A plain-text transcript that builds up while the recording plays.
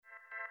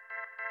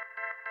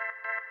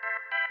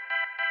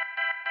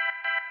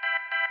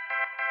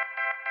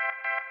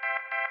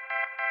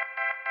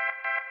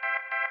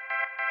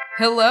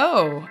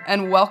Hello,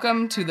 and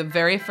welcome to the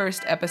very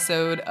first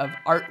episode of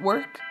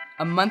Artwork,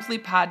 a monthly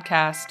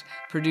podcast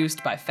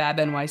produced by Fab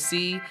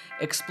NYC,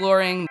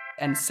 exploring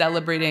and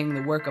celebrating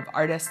the work of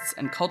artists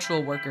and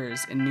cultural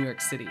workers in New York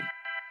City.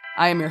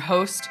 I am your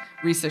host,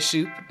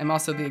 Rasu. I'm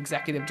also the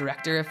executive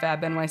director of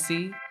Fab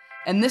NYC.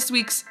 And this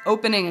week's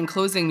opening and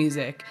closing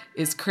music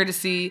is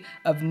courtesy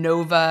of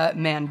Nova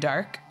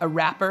Mandark, a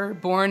rapper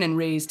born and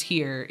raised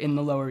here in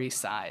the Lower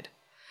East Side.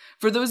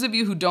 For those of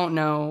you who don't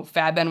know,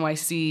 Fab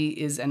NYC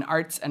is an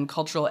arts and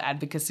cultural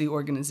advocacy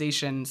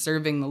organization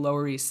serving the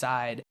Lower East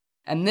Side.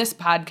 And this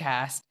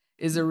podcast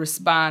is a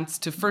response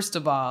to, first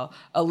of all,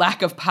 a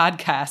lack of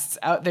podcasts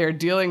out there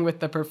dealing with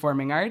the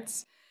performing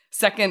arts.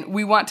 Second,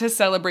 we want to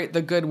celebrate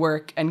the good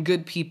work and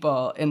good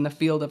people in the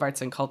field of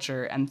arts and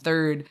culture. And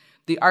third,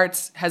 the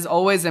arts has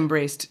always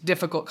embraced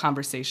difficult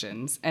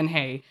conversations. And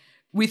hey,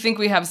 we think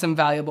we have some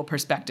valuable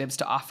perspectives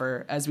to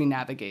offer as we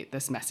navigate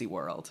this messy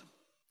world.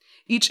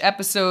 Each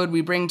episode, we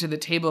bring to the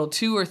table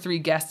 2 or 3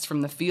 guests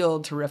from the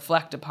field to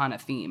reflect upon a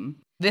theme.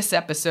 This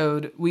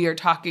episode, we are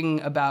talking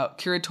about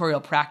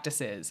curatorial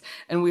practices,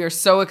 and we are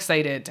so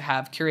excited to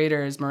have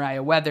curators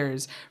Marýa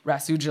Wethers,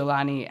 Rasu,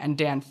 Jilani, and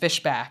Dan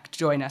Fishback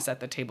join us at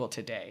the table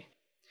today.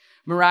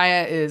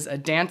 Marýa is a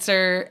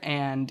dancer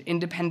and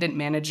independent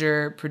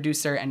manager,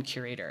 producer, and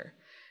curator.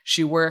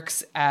 She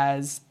works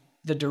as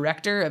the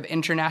director of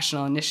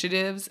international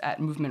initiatives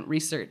at Movement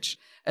Research,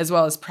 as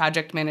well as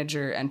project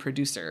manager and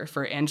producer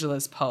for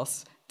Angela's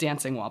Pulse,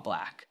 Dancing While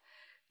Black,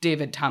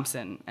 David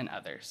Thompson, and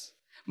others.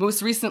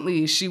 Most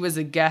recently, she was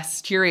a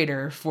guest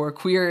curator for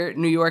Queer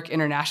New York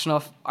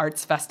International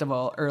Arts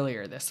Festival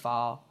earlier this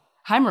fall.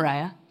 Hi,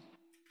 Marýa.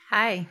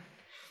 Hi.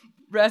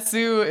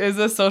 Rasu is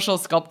a social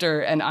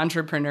sculptor and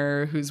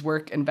entrepreneur whose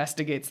work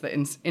investigates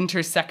the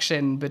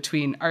intersection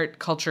between art,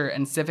 culture,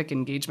 and civic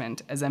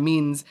engagement as a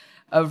means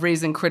of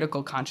raising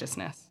critical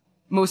consciousness.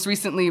 Most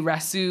recently,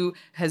 Rasu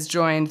has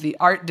joined the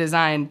art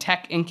design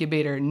tech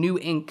incubator New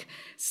Inc.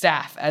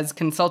 staff as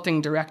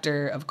consulting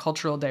director of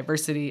cultural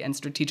diversity and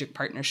strategic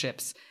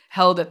partnerships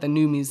held at the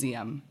New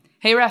Museum.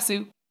 Hey,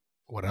 Rasu.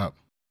 What up?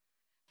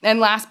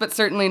 And last but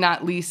certainly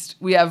not least,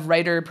 we have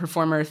writer,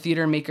 performer,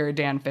 theater maker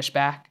Dan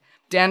Fishback.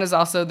 Dan is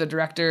also the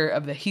director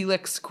of the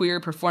Helix Queer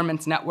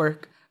Performance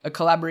Network, a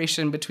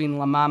collaboration between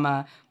La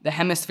Mama, the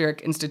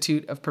Hemispheric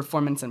Institute of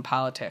Performance and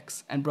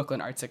Politics, and Brooklyn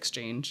Arts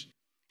Exchange.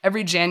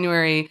 Every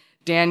January,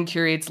 Dan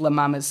curates La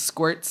Mama's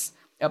Squirts,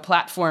 a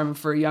platform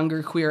for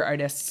younger queer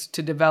artists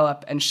to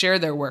develop and share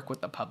their work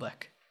with the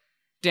public.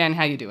 Dan,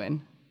 how you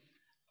doing?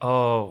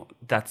 Oh,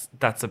 that's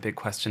a big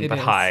question, but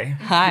is. Hi.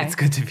 Hi. It's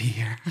good to be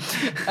here.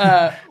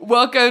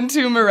 Welcome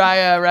to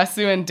Marýa,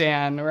 Rasu, and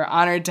Dan. We're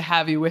honored to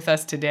have you with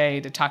us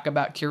today to talk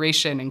about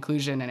curation,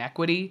 inclusion, and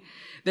equity.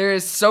 There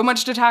is so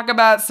much to talk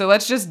about, so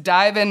let's just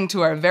dive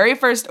into our very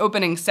first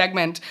opening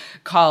segment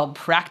called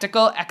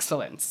Practical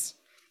Excellence.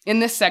 In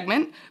this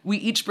segment, we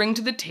each bring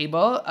to the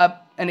table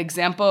an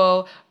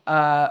example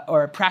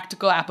or a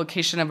practical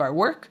application of our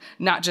work,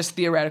 not just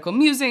theoretical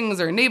musings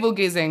or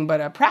navel-gazing,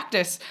 but a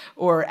practice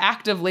or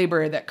act of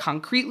labor that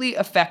concretely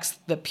affects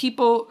the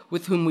people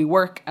with whom we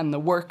work and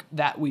the work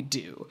that we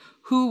do.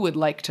 Who would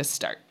like to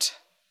start?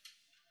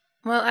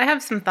 Well, I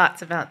have some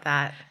thoughts about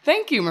that.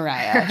 Thank you,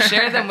 Marýa.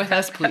 Share them with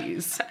us,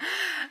 please.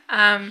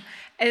 And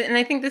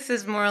I think this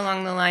is more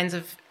along the lines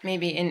of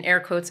maybe, in air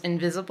quotes,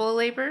 invisible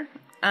labor.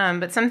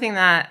 But something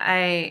that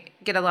I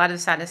get a lot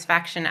of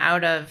satisfaction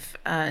out of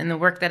in the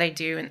work that I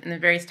do and in the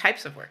various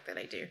types of work that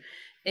I do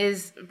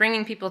is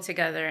bringing people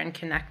together and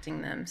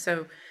connecting them.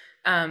 So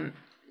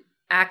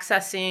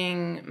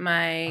accessing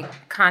my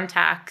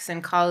contacts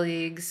and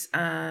colleagues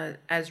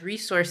as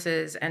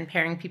resources and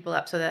pairing people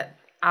up so that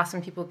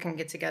awesome people can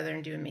get together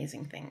and do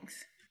amazing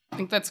things. I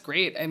think that's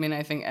great. I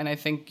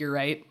think you're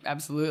right.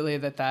 Absolutely.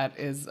 that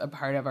is a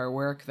part of our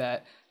work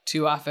that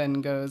too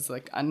often goes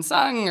like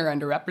unsung or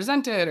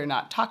underrepresented or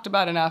not talked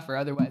about enough or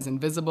otherwise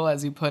invisible,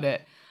 as you put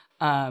it.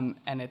 And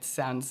it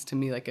sounds to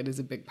me like it is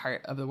a big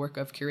part of the work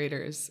of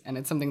curators. And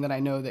it's something that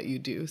I know that you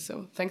do.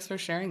 So thanks for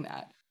sharing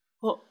that.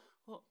 Well,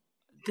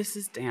 this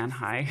is Dan.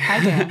 Hi.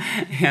 Hi,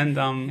 Dan.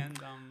 and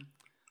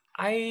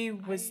I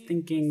was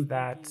thinking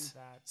that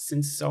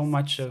since so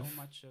much of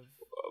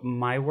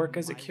my work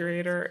as a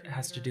curator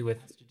has to do with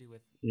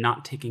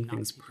not taking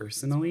things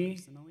personally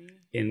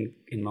in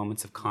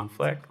moments of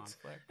conflict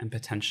and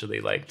potentially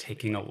like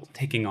taking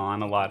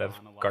on a lot of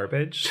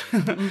garbage,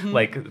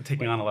 like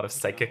taking on a lot of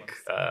psychic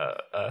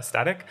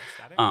static,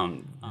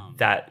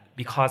 that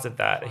because of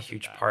that, a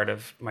huge part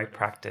of my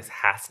practice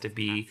has to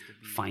be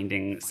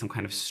finding some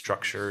kind of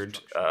structured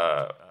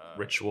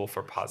ritual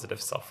for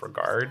positive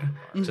self-regard,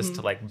 just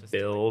to like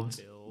build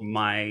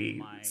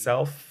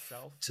myself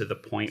to the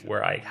point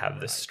where I have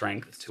the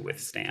strength to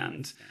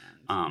withstand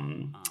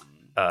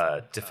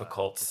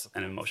difficult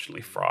and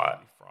emotionally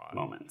fraught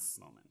moments.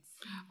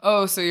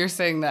 Oh, so you're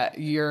saying that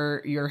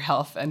your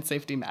health and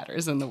safety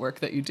matters in the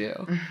work that you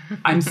do.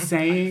 I'm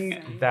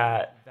saying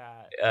that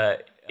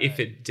if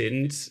it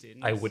didn't,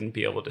 I wouldn't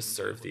be able to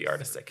serve the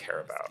artists I care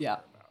about. Yeah.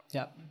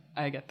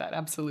 I get that.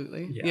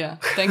 Absolutely. Yeah.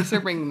 Thanks for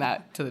bringing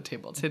that to the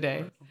table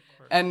today.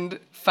 And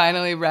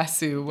finally,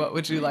 Rasu, what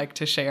would you like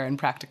to share in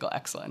practical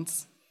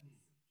excellence?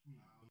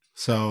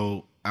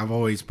 So I've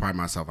always prided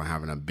myself on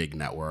having a big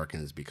network,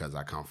 and it's because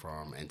I come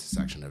from an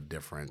intersection of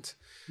different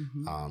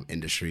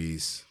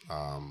industries,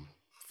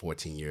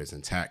 14 years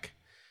in tech.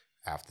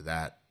 After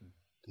that,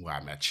 where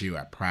I met you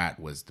at Pratt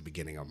was the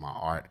beginning of my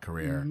art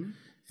career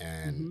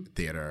and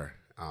theater,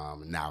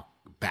 now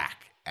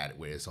back at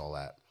where it's all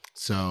at.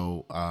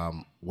 So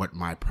what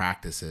my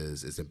practice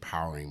is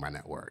empowering my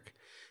network,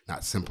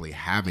 not simply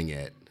having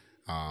it,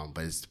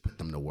 but it's to put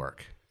them to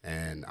work.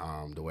 And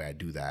the way I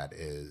do that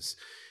is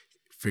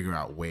figure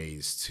out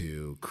ways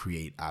to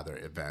create either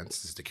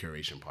events. This is the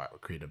curation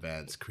part. Create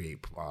events,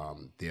 create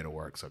theater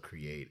works, or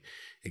create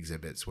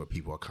exhibits where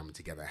people are coming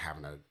together and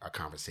having a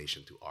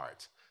conversation through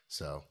art.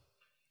 So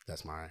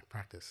that's my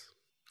practice.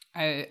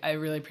 I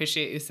really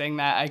appreciate you saying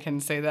that. I can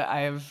say that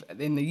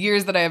in the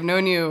years that I have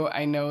known you,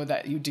 I know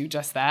that you do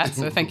just that.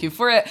 So thank you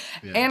for it.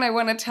 Yeah. And I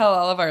want to tell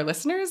all of our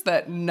listeners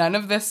that none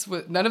of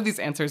these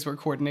answers were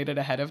coordinated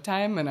ahead of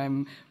time. And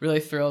I'm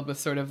really thrilled with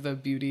sort of the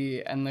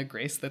beauty and the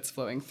grace that's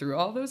flowing through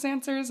all those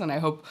answers. And I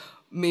hope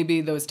maybe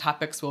those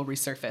topics will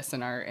resurface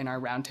in our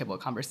roundtable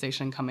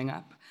conversation coming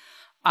up.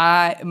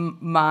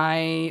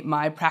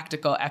 My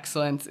practical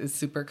excellence is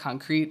super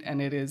concrete, and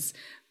it is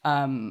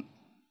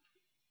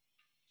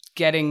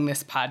getting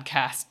this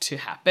podcast to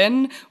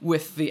happen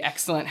with the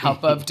excellent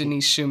help of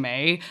Denise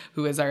Shumay,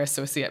 who is our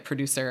associate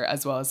producer,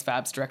 as well as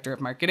Fab's director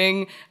of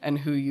marketing, and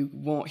who you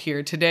won't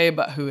hear today,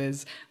 but who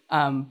is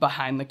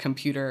behind the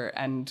computer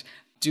and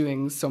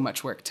doing so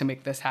much work to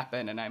make this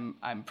happen. And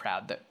I'm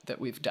proud that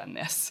we've done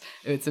this.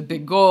 It's a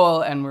big goal,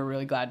 and we're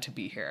really glad to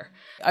be here.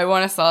 I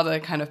want us all to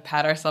kind of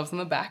pat ourselves on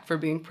the back for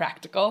being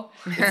practical.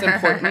 It's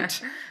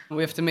important.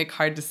 We have to make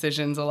hard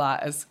decisions a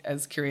lot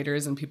as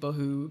curators and people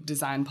who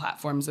design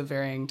platforms of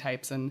varying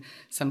types. And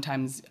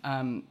sometimes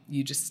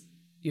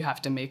you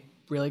have to make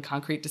really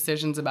concrete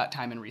decisions about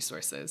time and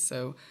resources.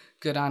 So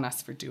good on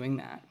us for doing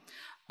that.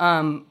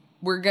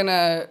 We're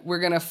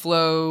gonna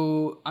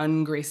flow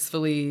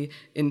ungracefully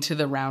into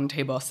the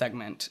roundtable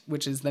segment,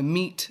 which is the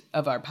meat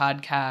of our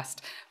podcast.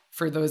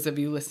 For those of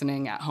you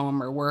listening at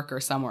home or work or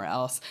somewhere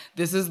else,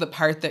 this is the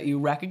part that you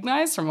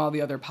recognize from all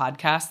the other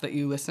podcasts that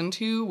you listen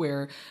to,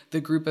 where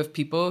the group of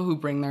people who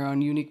bring their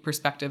own unique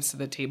perspectives to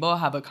the table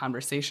have a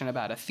conversation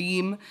about a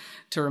theme.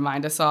 To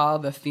remind us all,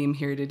 the theme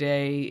here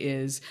today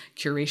is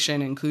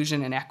curation,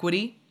 inclusion, and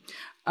equity.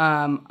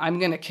 I'm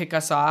going to kick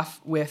us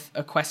off with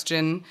a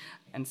question.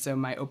 And so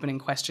my opening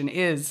question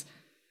is,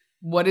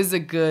 what is a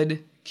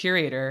good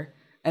curator,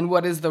 and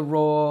what is the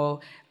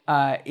role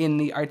in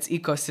the arts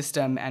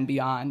ecosystem and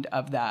beyond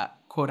of that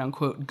quote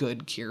unquote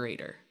good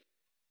curator?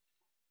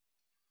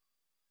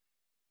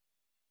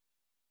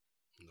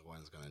 No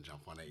one's gonna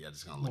jump on it. You're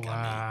just gonna look Wow.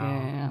 at me.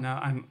 Yeah. No,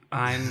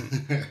 I'm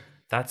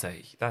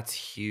that's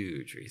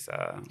huge,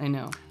 Risa. I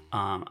know.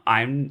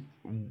 I'm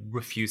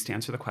refuse to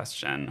answer the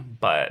question,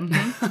 but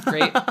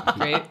Great.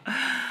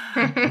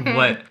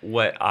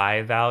 what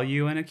I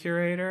value in a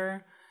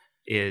curator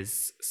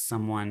is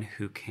someone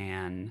who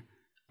can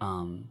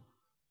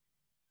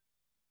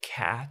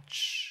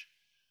catch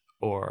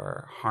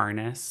or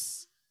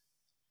harness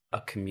a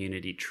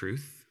community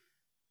truth,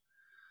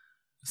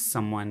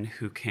 someone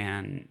who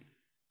can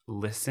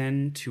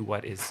listen to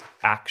what is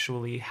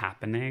actually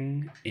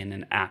happening in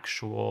an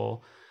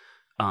actual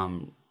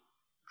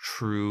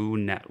true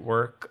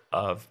network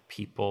of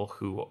people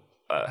who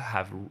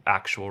have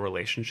actual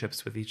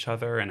relationships with each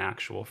other and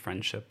actual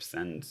friendships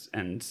and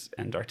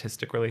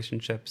artistic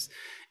relationships,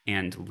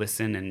 and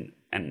listen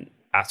and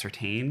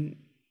ascertain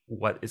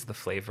what is the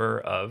flavor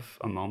of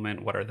a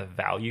moment, what are the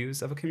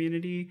values of a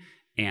community,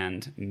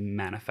 and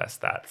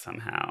manifest that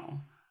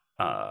somehow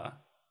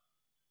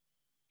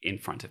in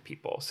front of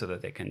people, so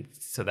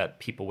that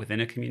people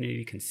within a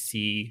community can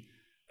see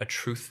a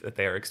truth that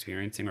they are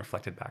experiencing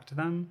reflected back to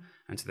them,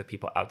 and so that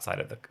people outside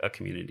of a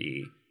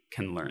community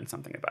can learn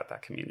something about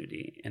that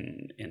community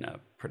in a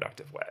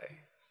productive way.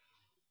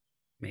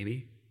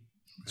 Maybe?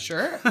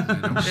 Sure.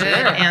 Good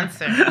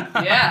answer.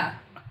 Yeah.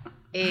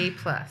 A+.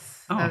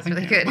 Oh, That was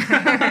really you. good.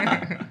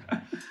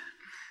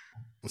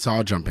 So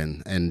I'll jump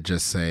in and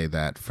just say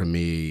that for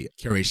me,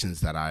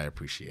 curations that I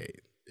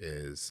appreciate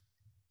is,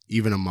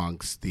 even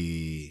amongst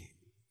the,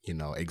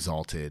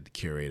 exalted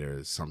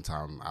curators,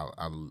 sometimes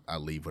I'll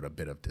leave with a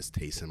bit of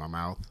distaste in my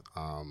mouth.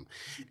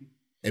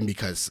 And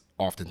because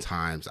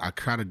oftentimes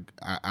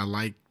I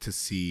like to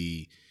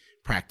see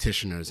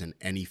practitioners in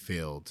any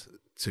field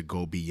to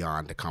go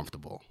beyond the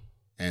comfortable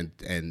and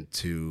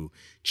to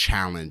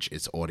challenge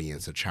its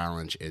audience, or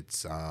challenge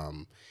its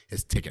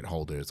ticket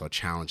holders, or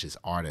challenge its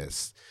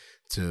artists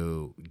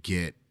to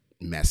get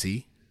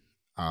messy,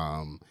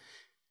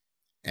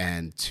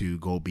 and to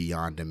go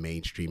beyond the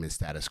mainstream and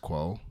status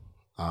quo,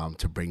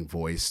 to bring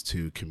voice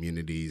to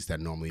communities that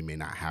normally may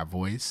not have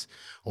voice,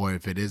 or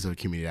if it is a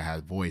community that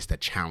has voice, that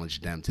challenge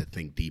them to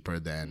think deeper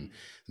than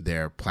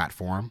their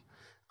platform.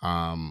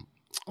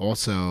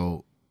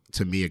 Also,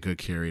 to me, a good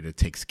curator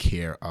takes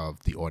care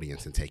of the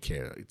audience and takes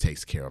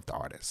care of the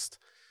artist,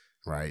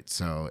 right?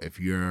 So if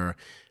you're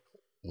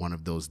one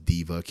of those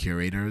diva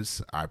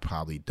curators, I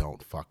probably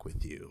don't fuck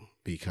with you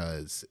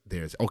because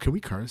there's. Oh, can we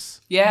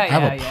curse? Yeah, I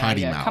have a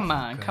potty mouth. Come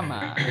on.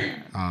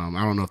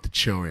 I don't know if the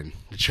children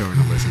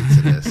are listening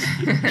to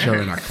this.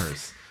 Children are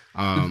curse.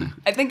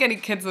 I think any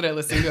kids that are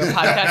listening to a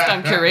podcast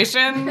on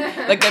curation,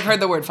 like they've heard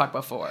the word fuck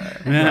before.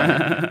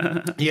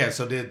 Yeah.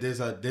 So there's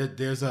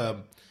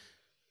a.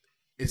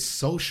 It's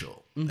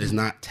social. Mm-hmm. It's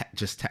not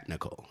just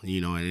technical.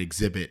 You know, an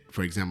exhibit,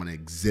 for example, an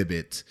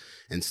exhibit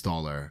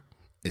installer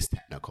is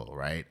technical,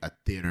 right? A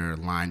theater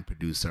line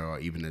producer or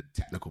even a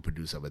technical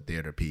producer of a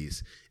theater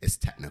piece is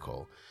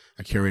technical.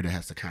 A curator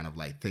has to kind of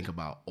like think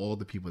about all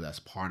the people that's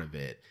part of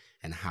it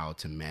and how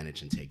to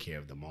manage and take care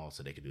of them all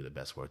so they can do the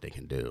best work they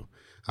can do.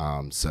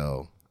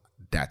 So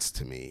that's,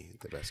 to me,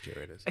 the best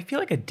curators. I feel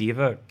like a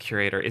diva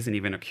curator isn't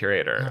even a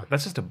curator. No.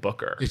 That's just a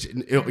booker.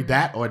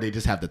 That or they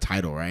just have the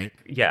title, right?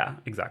 Yeah,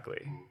 exactly.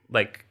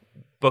 Like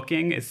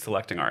booking is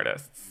selecting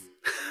artists.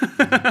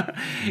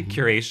 Mm-hmm.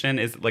 Curation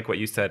is like what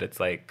you said. It's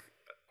like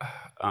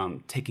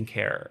taking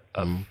care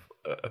of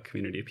a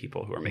community of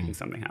people who are making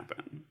something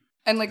happen.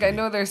 And like I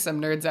know there's some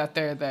nerds out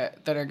there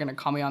that are going to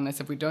call me on this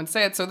if we don't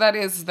say it. So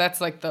that's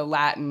like the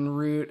Latin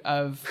root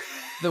of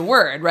the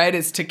word, right?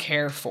 Is to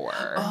care for.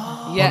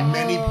 Oh, yeah.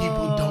 Many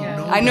people don't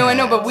know. I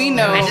know, but we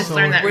know. I just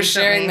learned that we're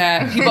recently. Sharing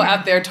that. People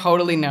out there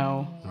totally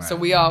know. Right. So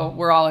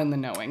we're all in the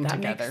knowing that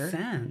together.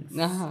 That makes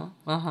sense.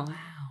 Wow.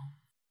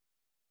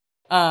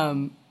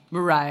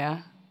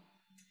 Marýa.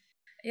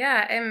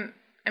 Yeah,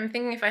 I'm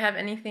thinking if I have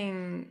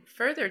anything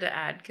further to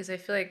add, because I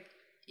feel like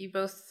you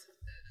both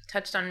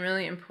touched on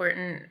really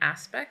important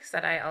aspects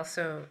that I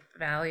also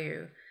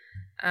value.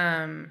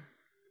 I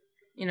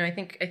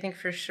think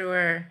for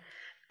sure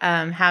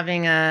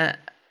having a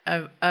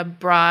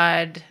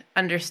broad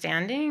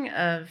understanding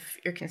of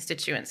your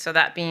constituents, so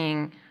that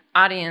being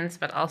audience,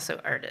 but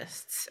also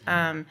artists.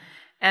 And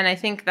I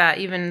think that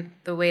even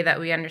the way that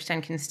we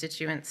understand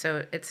constituents,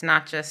 so it's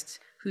not just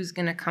who's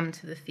going to come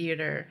to the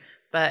theater,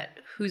 but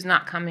who's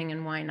not coming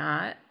and why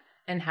not,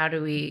 and how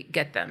do we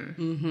get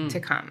them to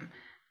come.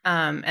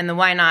 And the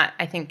why not,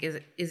 I think,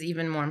 is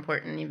even more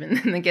important even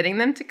than the getting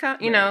them to come,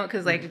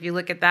 because like if you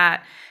look at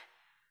that,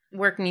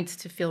 work needs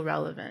to feel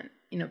relevant.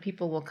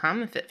 People will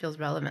come if it feels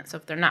relevant. So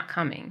if they're not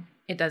coming,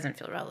 it doesn't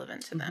feel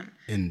relevant to them.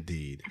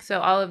 Indeed. So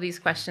all of these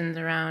questions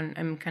around,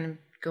 I'm kind of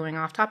going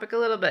off topic a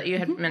little bit. You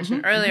had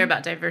mentioned earlier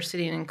about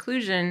diversity and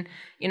inclusion.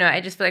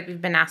 I just feel like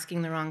we've been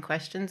asking the wrong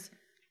questions,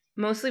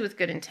 mostly with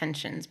good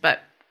intentions.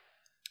 But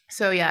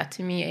so yeah,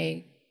 to me,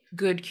 a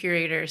good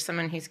curator is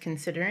someone who's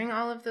considering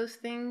all of those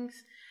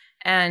things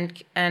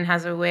and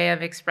has a way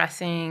of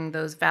expressing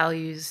those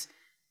values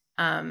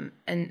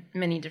in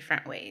many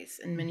different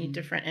ways and many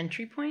different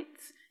entry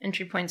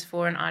points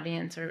for an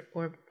audience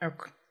or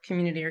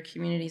community or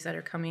communities that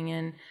are coming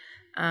in.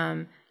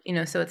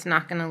 So it's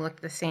not going to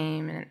look the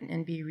same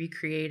and be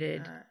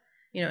recreated,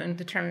 in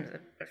the terms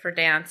for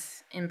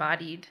dance,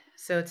 embodied.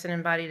 So it's an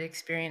embodied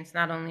experience,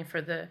 not only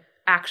for the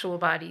actual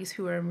bodies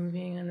who are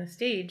moving on the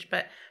stage,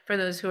 but for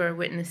those who are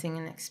witnessing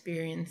and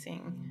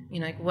experiencing,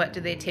 like what do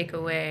they take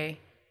away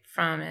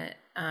from it,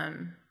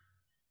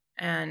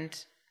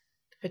 and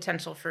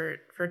potential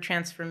for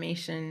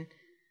transformation.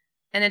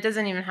 And it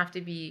doesn't even have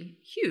to be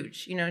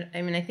huge,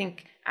 I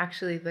think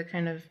actually the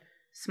kind of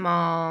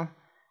small,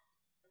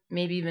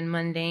 maybe even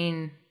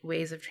mundane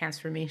ways of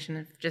transformation,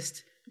 of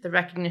just the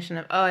recognition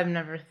of, oh, I've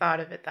never thought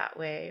of it that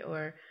way,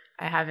 or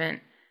I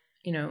haven't,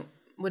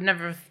 would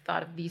never have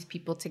thought of these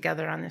people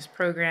together on this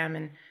program,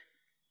 and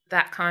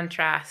that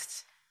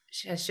contrast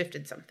has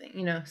shifted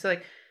something, So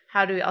like,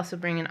 how do we also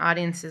bring an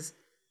audience's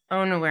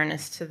own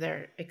awareness to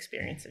their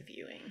experience of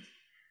viewing?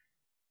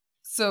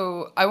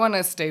 So I want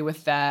to stay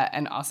with that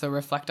and also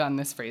reflect on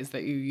this phrase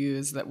that you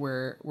use, that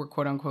we're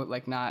quote unquote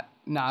like not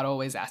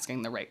always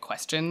asking the right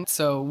question.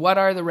 So what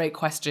are the right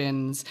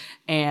questions,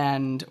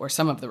 or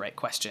some of the right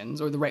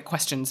questions, or the right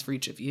questions for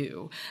each of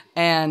you?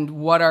 And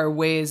what are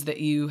ways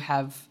that you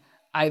have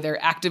either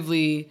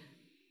actively,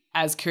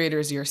 as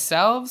curators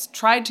yourselves,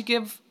 tried to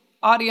give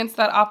audience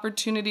that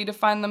opportunity to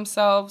find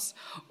themselves,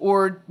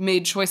 or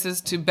made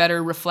choices to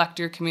better reflect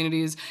your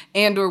communities,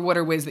 and or what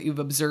are ways that you've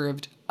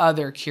observed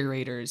other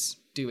curators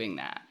doing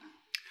that?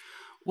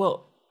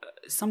 Well,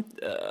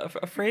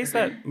 a phrase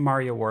that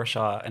Marýa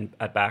Warshaw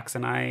at Bax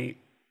and I,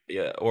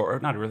 or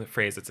not really a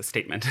phrase, it's a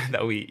statement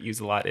that we use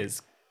a lot,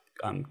 is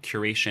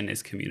curation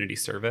is community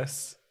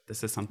service.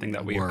 This is something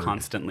that we are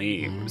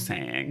constantly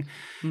saying.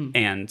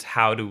 And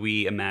how do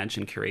we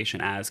imagine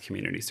curation as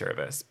community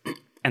service?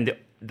 And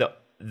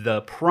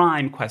the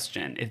prime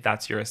question, if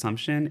that's your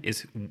assumption,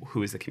 is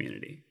who is the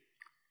community?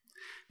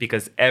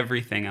 Because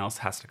everything else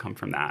has to come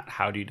from that.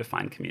 How do you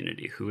define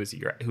community? Who is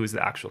the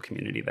actual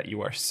community that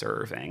you are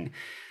serving?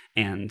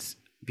 And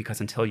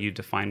because until you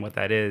define what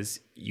that is,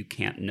 you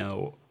can't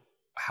know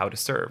how to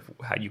serve.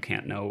 You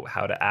can't know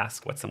how to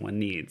ask what someone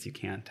needs. You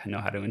can't know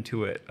how to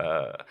intuit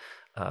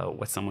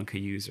what someone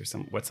could use or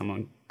what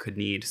someone could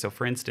need. So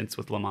for instance,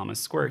 with La Mama's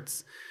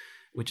Squirts,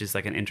 which is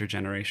like an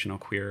intergenerational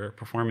queer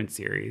performance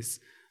series,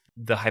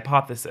 the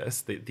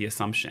hypothesis, the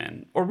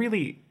assumption, or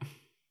really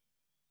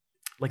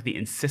like the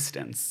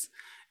insistence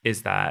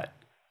is that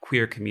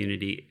queer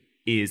community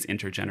is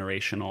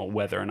intergenerational,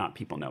 whether or not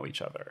people know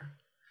each other.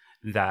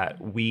 That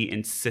we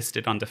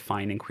insisted on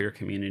defining queer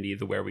community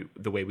the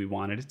way we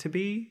wanted it to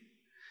be,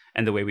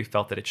 and the way we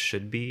felt that it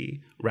should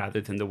be,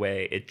 rather than the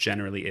way it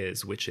generally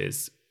is, which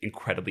is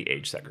incredibly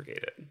age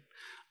segregated.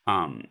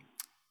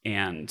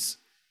 And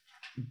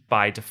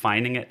by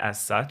defining it as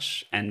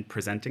such and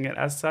presenting it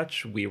as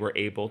such, we were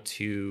able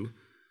to,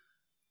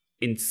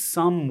 in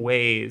some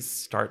ways,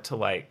 start to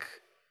like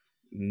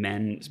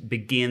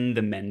begin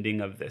the mending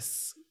of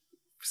this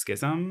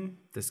schism,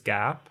 this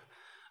gap,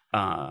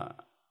 and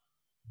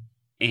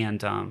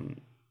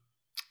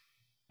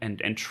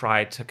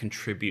try to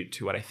contribute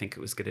to what I think it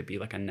was going to be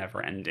like a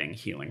never-ending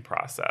healing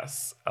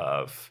process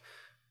of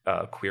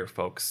queer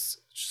folks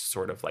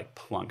sort of like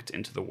plunked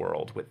into the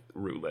world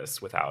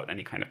rootless, without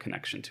any kind of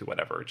connection to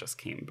whatever just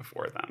came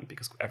before them,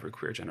 because every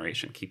queer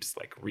generation keeps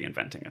like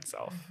reinventing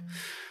itself,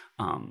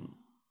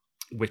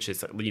 which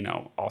is, you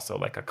know, also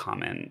like a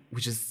common,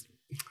 which is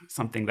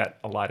something that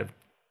a lot of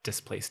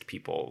displaced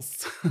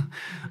peoples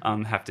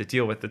have to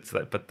deal with.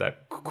 But the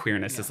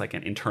queerness is like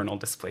an internal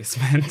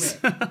displacement.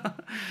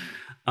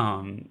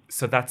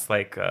 So that's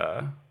like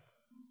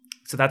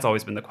so that's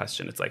always been the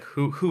question. It's like,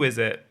 who is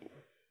it?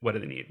 What do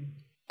they need?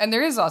 And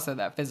there is also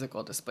that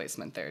physical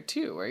displacement there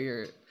too, where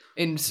you're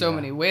in so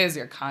many ways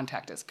your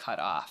contact is cut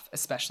off,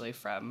 especially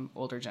from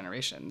older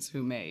generations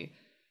who may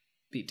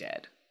be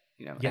dead,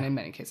 you know, and in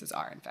many cases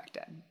are in fact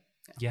dead.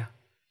 Yeah.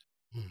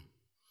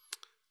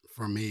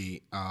 For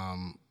me,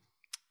 I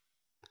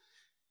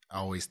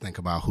always think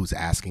about who's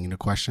asking the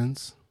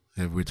questions.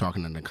 If we're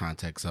talking in the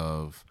context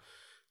of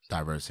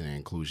diversity and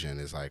inclusion,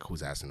 is like,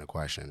 who's asking the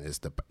question? Is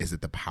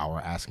it the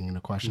power asking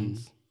the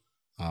questions?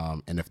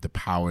 And if the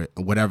power,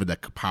 whatever the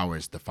power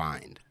is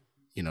defined,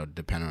 you know,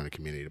 depending on the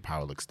community, the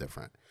power looks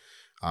different.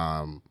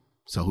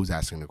 So who's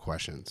asking the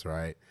questions,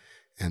 right?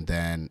 And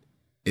then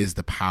is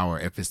the power,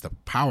 if it's the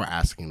power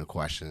asking the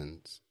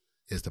questions,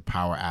 is the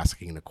power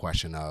asking the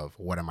question of,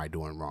 what am I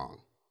doing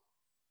wrong?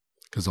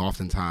 Because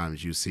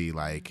oftentimes you see,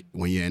 like,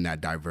 when you're in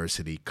that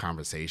diversity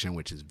conversation,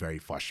 which is very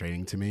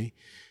frustrating to me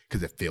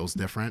because it feels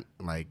different.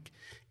 Like,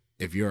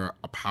 if you're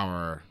a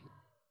power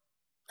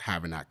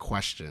having that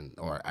question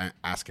or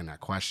asking that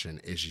question,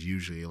 is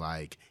usually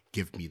like,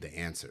 give me the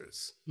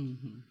answers,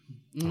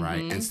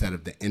 right? Instead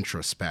of the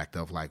introspect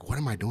of like, what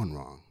am I doing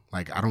wrong?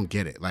 Like, I don't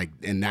get it. Like,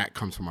 and that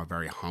comes from a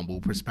very humble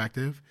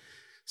perspective.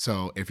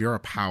 So if you're a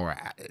power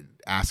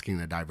asking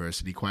a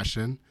diversity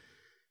question,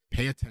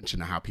 pay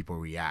attention to how people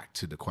react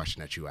to the question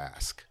that you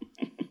ask.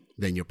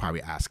 Then you're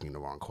probably asking the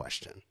wrong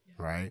question,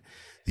 right?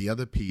 The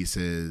other piece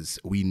is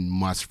we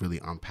must really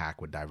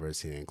unpack what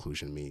diversity and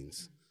inclusion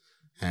means.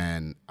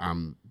 And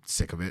I'm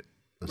sick of it.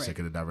 I'm sick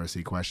of the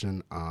diversity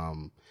question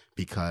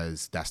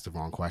because that's the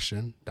wrong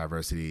question.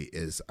 Diversity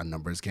is a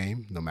numbers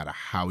game, no matter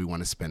how we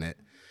want to spin it.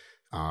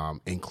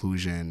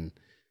 Inclusion,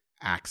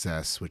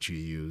 access, which you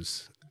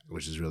use,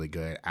 which is really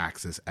good.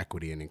 Access,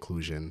 equity, and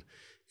inclusion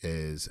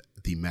is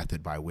the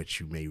method by which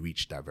you may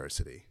reach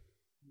diversity,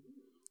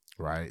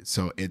 right?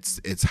 So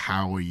it's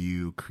how are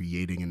you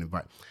creating an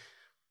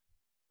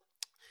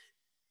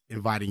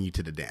inviting you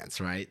to the dance,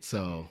 right?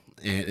 So,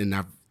 and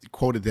I've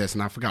quoted this,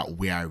 and I forgot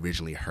where I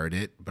originally heard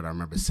it, but I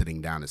remember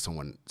sitting down and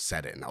someone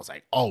said it, and I was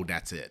like, oh,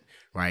 that's it,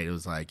 right? It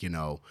was like, you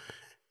know,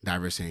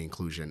 diversity and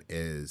inclusion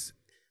is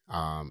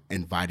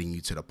inviting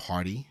you to the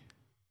party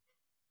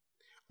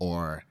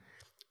or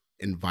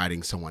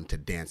inviting someone to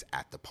dance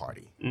at the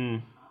party,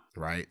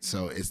 right?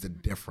 So it's the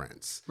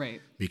difference,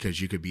 right? Because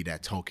you could be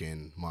that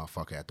token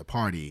motherfucker at the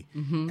party,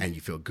 and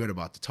you feel good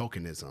about the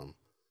tokenism.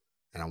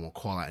 And I won't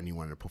call out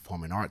anyone in the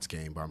performing arts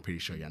game, but I'm pretty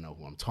sure y'all know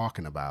who I'm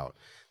talking about,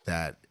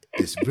 that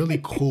it's really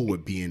cool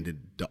with being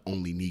the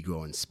only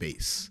Negro in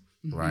space,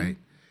 right?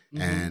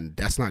 And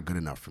that's not good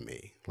enough for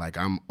me. Like,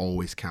 I'm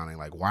always counting,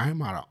 like, why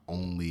am I the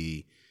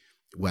only,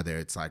 whether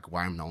it's like,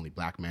 why I'm the only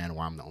black man, or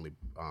why I'm the only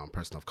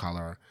person of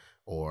color,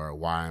 or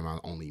why am I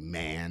the only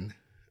man,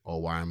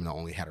 or why I'm the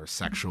only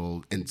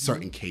heterosexual in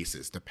certain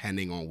cases,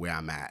 depending on where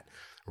I'm at,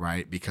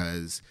 right?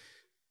 Because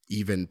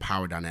even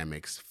power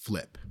dynamics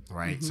flip,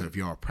 right? So if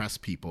you're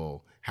oppressed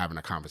people having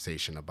a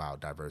conversation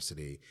about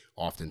diversity,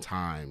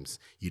 oftentimes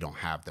you don't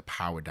have the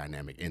power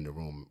dynamic in the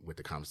room with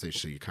the conversation.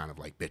 So you're kind of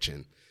like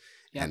bitching.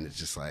 And it's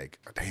just like,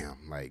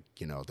 damn, like,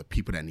 you know, the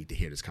people that need to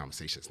hear this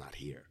conversation is not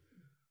here.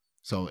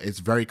 So it's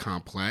very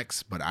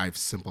complex, but I've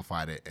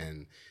simplified it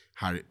in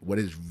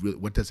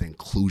what does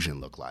inclusion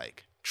look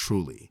like,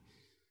 truly,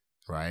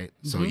 right?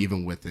 So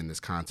even within this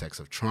context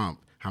of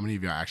Trump, how many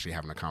of you are actually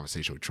having a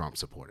conversation with Trump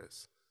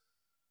supporters?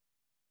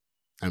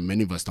 And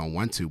many of us don't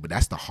want to, but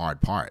that's the hard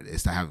part,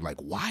 is to have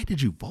like, why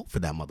did you vote for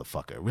that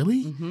motherfucker?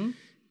 Really?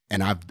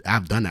 And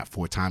I've done that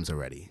 4 times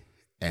already.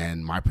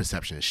 And my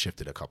perception has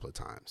shifted a couple of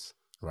times,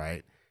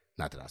 right?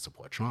 Not that I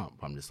support Trump.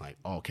 I'm just like,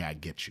 oh, okay, I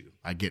get you.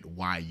 I get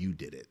why you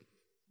did it.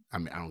 I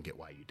mean, I don't get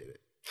why you did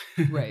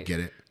it. Right. Get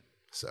it?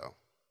 So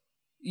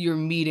you're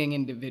meeting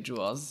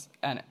individuals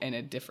in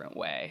a different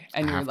way.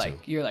 And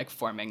you're like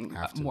forming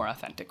more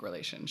authentic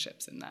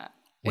relationships in that.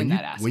 in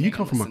that aspect. When you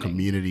come from a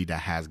community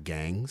that has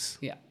gangs,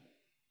 yeah,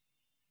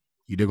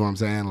 you dig what I'm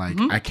saying? Like,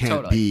 I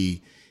can't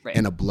be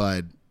in a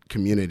blood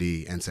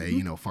community and say,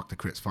 you know, fuck the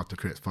Crips, fuck the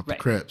Crips, fuck the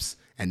Crips,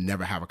 and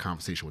never have a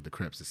conversation with the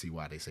Crips to see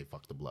why they say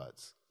fuck the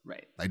Bloods.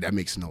 Right. Like, that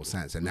makes no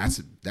sense. And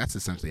that's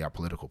essentially our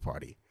political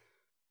party.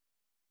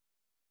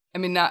 I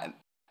mean,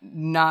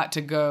 not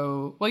to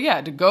go, well, yeah,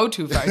 to go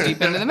too far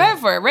deep into the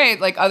metaphor, right?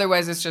 Like,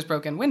 otherwise it's just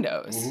broken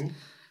windows.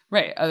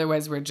 Right.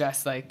 Otherwise we're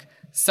just like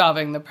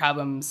solving the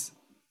problems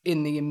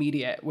in the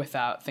immediate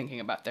without thinking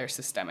about their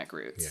systemic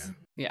roots.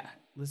 Yeah.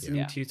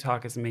 Listening to you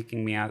talk is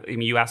making me ask, I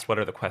mean, you asked what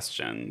are the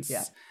questions?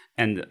 Yeah.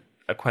 And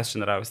a question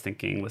that I was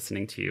thinking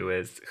listening to you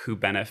is who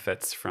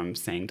benefits from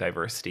saying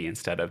diversity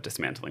instead of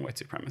dismantling white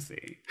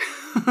supremacy?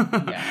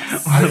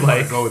 Yes. I didn't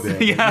want to go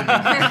there.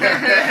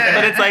 Yeah.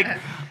 But it's like,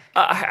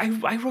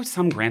 I wrote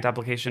some grant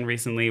application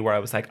recently where I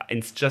was like,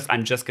 I'm just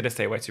going to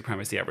say white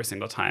supremacy every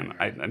single time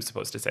I'm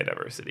supposed to say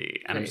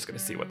diversity, and I'm just going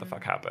to see what the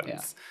fuck happens.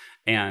 Yeah.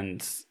 And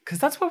because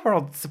that's what we're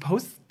all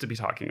supposed to be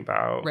talking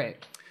about.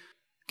 Right.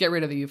 Get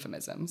rid of the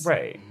euphemisms.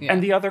 Right. Yeah.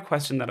 And the other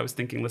question that I was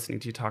thinking listening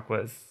to you talk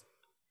was,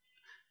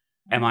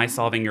 am I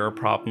solving your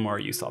problem or are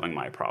you solving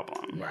my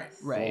problem?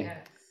 Right.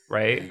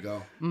 There you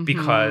go.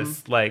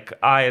 Because, like,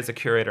 I, as a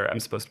curator, I'm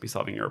supposed to be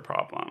solving your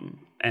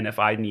problem. And if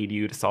I need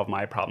you to solve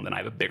my problem, then I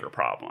have a bigger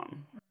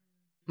problem.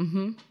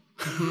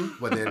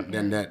 Well,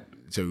 then that,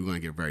 so we're going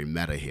to get very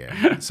meta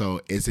here.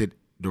 So is it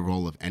the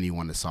role of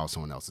anyone to solve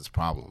someone else's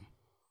problem?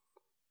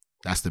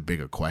 That's the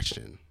bigger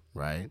question,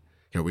 right?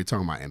 Here, we're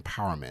talking about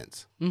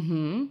empowerment.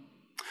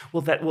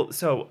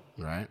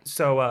 Right.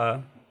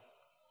 So,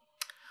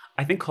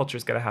 I think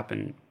culture's got to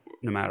happen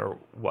no matter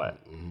what,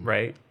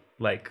 right?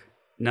 Like,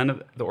 none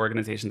of the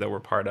organizations that we're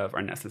part of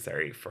are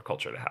necessary for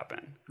culture to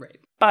happen. Right.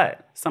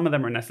 But some of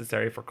them are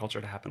necessary for culture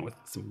to happen with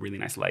some really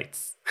nice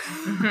lights.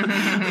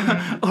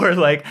 Or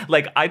like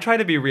I try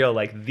to be real,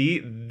 like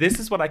this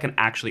is what I can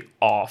actually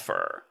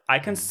offer. I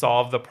can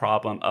solve the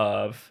problem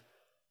of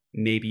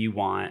maybe you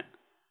want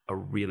a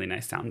really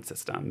nice sound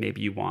system.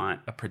 Maybe you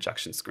want a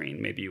projection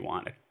screen. Maybe you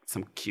want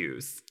some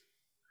cues.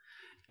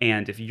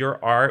 And if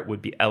your art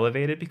would be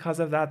elevated because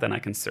of that, then I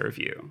can serve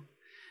you.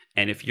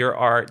 And if your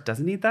art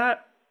doesn't need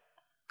that,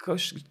 go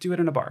do it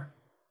in a bar,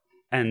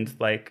 and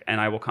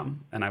I will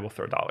come and I will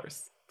throw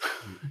dollars,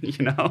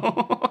 you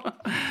know?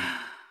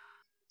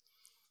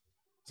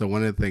 So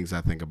one of the things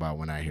I think about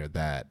when I hear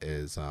that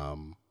is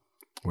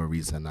where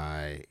Reese and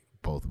I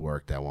both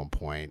worked at one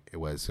point. I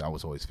was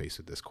always faced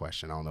with this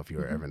question. I don't know if you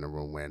were ever in a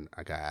room when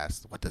I got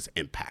asked, what does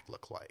impact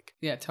look like?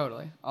 Yeah,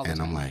 totally.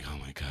 And I'm like, oh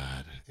my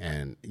God.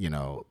 And, you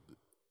know,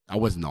 I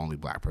wasn't the only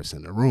Black person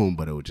in the room,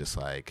 but it was just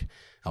like,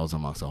 I was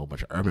amongst a whole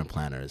bunch of urban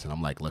planners, and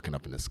I'm like looking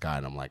up in the sky,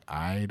 and I'm like,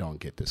 I don't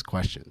get this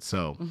question.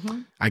 So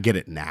I get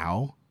it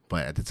now,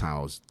 but at the time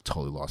I was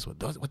totally lost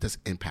with what does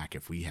impact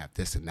if we have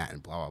this and that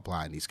and blah, blah,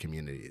 blah in these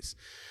communities.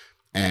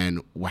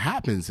 And what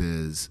happens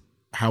is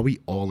how we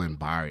all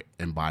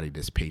embody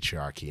this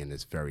patriarchy and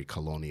this very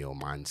colonial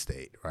mind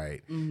state,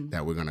 right?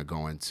 That we're going to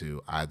go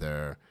into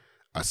either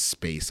a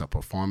space of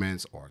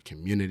performance or a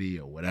community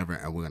or whatever,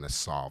 and we're going to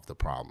solve the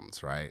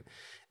problems, right?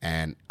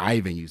 And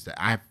I've used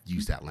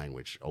that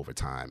language over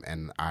time,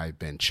 and I've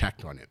been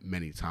checked on it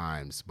many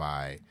times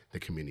by the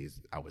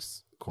communities I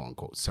was quote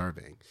unquote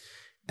serving.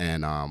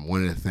 And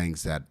one of the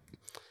things that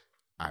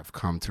I've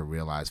come to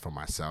realize for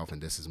myself,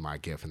 and this is my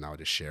gift, and I'll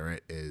just share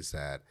it, is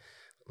that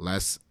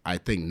I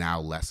think now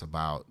less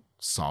about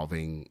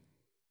solving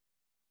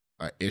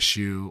an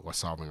issue or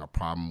solving a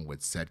problem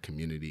with said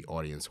community,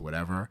 audience,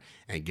 whatever,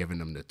 and giving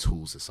them the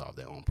tools to solve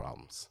their own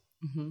problems.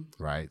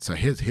 Right. So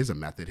here's a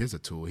method, here's a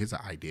tool, here's an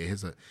idea,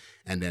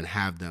 and then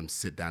have them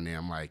sit down there.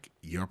 I'm like,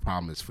 your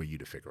problem is for you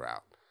to figure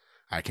out.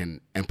 I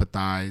can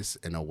empathize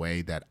in a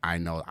way that I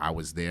know I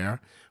was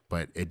there,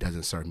 but it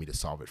doesn't serve me to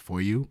solve it for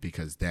you,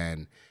 because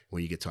then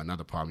when you get to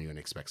another problem, you're going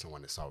to expect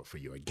someone to solve it for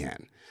you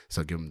again.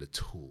 So give them the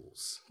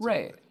tools.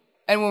 Right.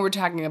 And when we're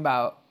talking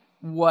about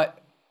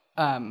what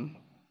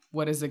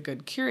is a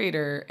good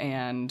curator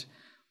and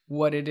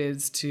what it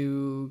is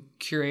to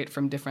curate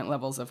from different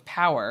levels of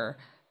power,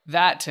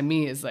 that to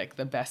me is like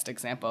the best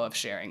example of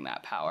sharing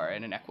that power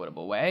in an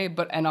equitable way.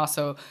 And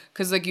also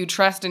because like you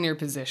trust in your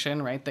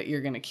position, right, that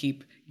you're going to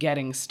keep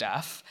getting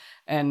stuff,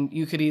 and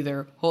you could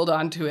either hold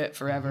on to it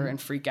forever and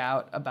freak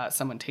out about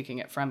someone taking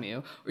it from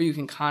you, or you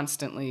can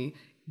constantly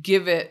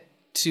give it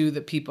to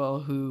the people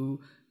who,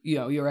 you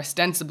know, you're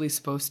ostensibly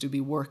supposed to be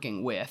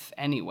working with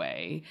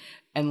anyway,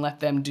 and let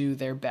them do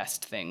their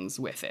best things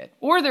with it,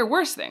 or their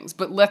worst things,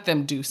 but let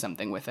them do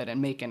something with it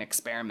and make an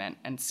experiment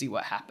and see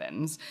what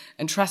happens,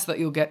 and trust that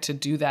you'll get to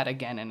do that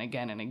again and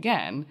again and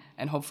again,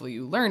 and hopefully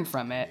you learn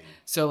from it.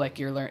 So like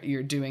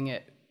you're doing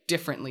it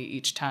differently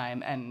each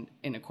time and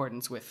in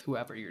accordance with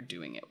whoever you're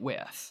doing it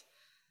with.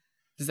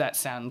 Does that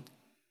sound?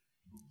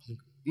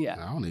 Yeah.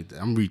 I don't need.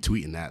 I'm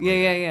retweeting that.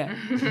 Yeah.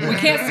 We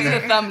can't see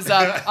the thumbs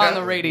up on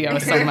the radio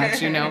so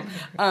much, you know.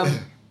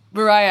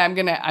 Marýa,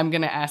 I'm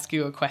gonna ask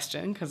you a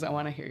question because I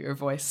want to hear your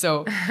voice.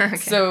 So, okay.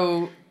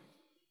 So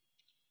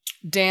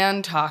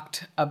Dan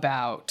talked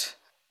about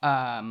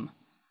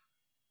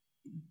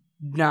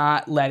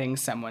not letting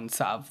someone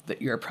solve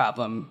your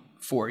problem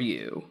for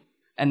you,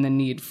 and the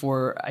need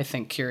for, I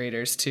think,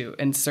 curators to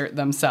insert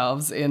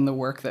themselves in the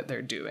work that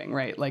they're doing,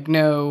 right? Like,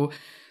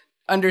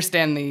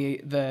 understand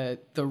the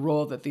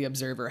role that the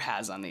observer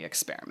has on the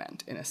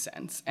experiment, in a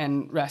sense.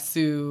 And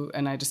Rasu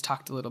and I just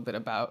talked a little bit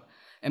about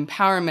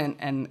empowerment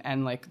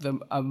and like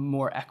a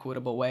more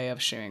equitable way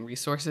of sharing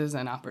resources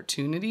and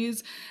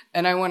opportunities.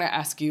 And I want to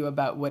ask you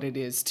about what it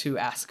is to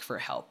ask for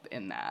help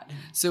in that.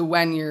 So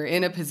when you're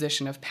in a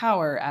position of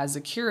power as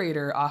a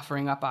curator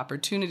offering up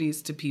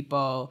opportunities to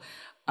people,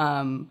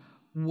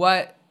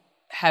 what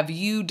have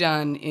you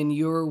done in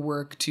your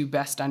work to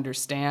best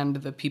understand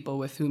the people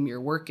with whom you're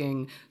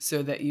working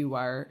so that you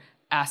are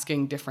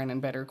asking different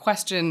and better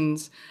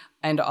questions,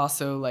 and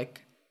also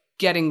like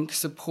getting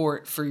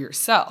support for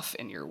yourself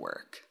in your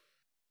work?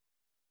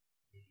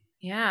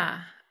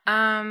 Yeah.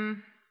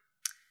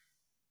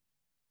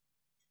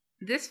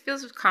 This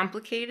feels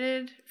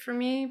complicated for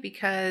me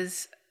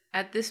because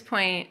at this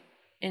point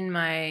in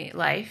my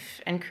life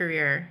and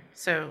career,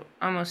 so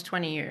almost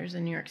 20 years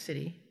in New York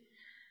City,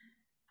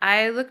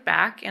 I look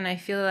back and I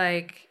feel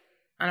like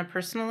on a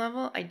personal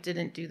level, I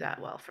didn't do that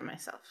well for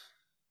myself.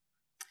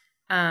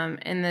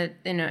 In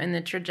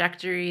the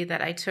trajectory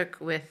that I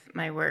took with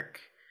my work.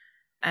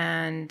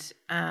 And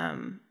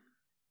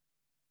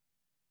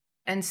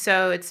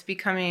so it's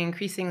becoming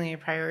increasingly a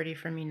priority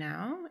for me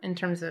now in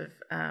terms of,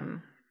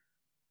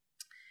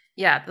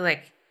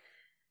 like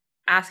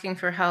asking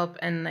for help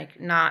and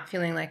like not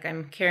feeling like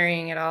I'm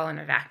carrying it all in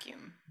a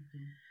vacuum.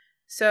 Mm-hmm.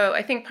 So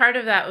I think part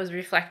of that was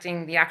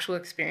reflecting the actual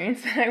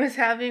experience that I was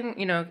having,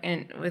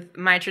 and with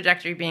my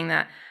trajectory being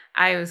that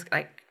I was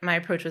like, my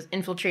approach was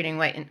infiltrating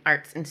white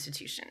arts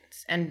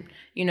institutions and,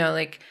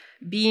 like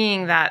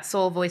being that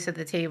sole voice at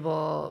the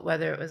table,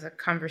 whether it was a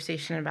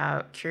conversation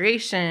about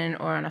curation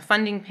or on a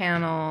funding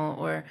panel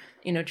or,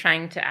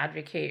 trying to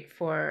advocate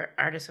for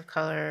artists of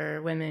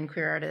color, women,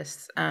 queer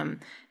artists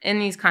in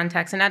these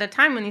contexts. And at a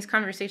time when these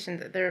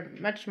conversations, they're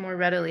much more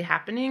readily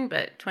happening,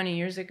 but 20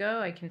 years ago,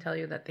 I can tell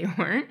you that they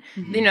weren't.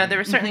 Mm-hmm. There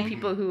were certainly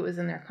people who it was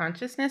in their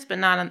consciousness, but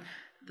not on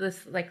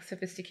this like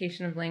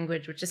sophistication of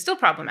language, which is still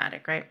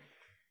problematic, right?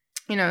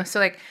 So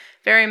like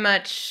very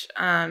much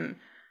on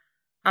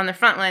the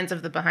front lines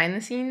of the behind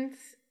the scenes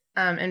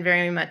and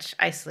very much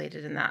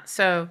isolated in that.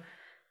 So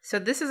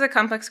this is a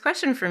complex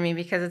question for me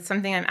because it's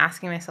something I'm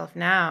asking myself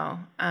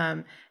now.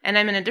 And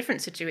I'm in a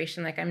different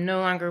situation. Like I'm no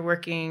longer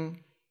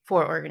working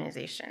for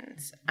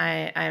organizations.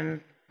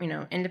 I'm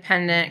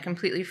independent,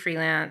 completely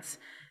freelance.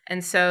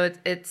 And so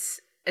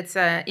it's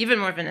even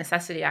more of a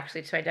necessity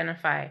actually to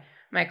identify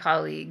my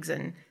colleagues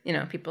and,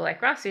 people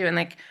like Rasu and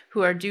like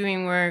who are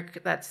doing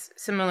work that's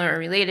similar or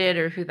related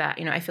or who that,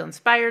 I feel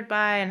inspired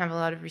by and have a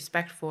lot of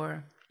respect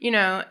for,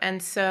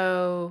 and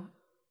so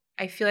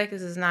I feel like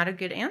this is not a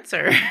good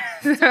answer.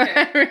 Okay.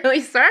 I'm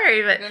really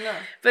sorry, but no.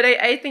 But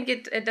I think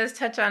it does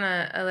touch on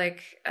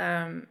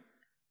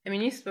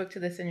you spoke to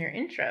this in your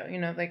intro,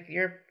 like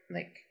your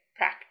like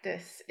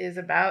practice is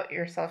about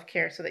your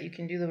self-care so that you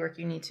can do the work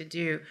you need to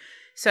do.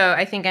 So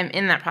I think I'm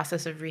in that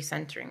process of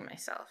recentering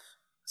myself.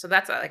 So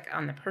that's like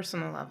on the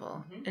personal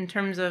level. Mm-hmm. In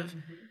terms of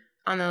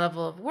on the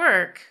level of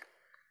work,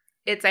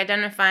 it's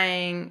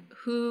identifying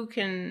who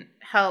can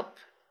help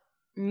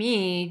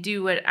me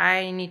do what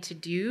I need to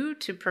do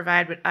to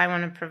provide what I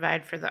want to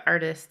provide for the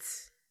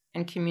artists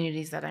and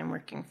communities that I'm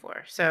working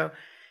for. So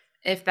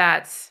if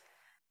that's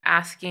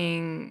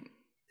asking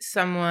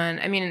someone,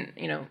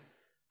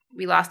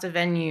 we lost a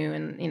venue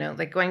and,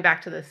 like going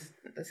back to this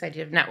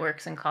idea of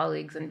networks and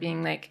colleagues and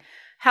being like,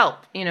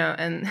 help,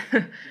 and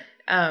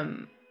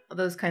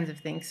those kinds of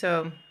things.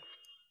 So,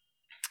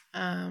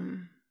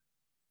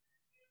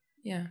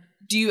 yeah.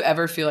 Do you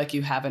ever feel like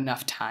you have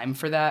enough time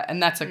for that?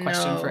 And that's a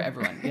question for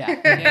everyone.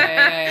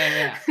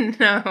 Yeah.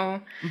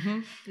 No. Mm-hmm.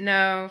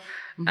 No.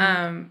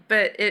 Mm-hmm.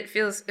 But it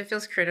feels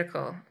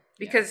critical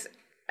because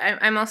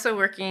I'm also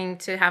working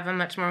to have a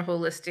much more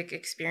holistic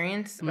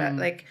experience. But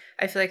like,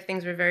 I feel like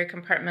things were very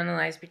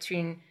compartmentalized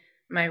between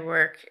my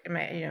work and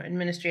my,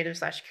 administrative /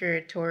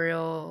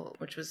 curatorial,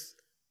 which was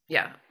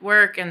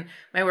work, and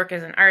my work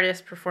as an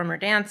artist, performer,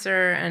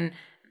 dancer, and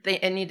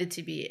it needed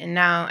to be, and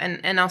now,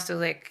 and also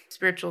like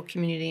spiritual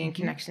community and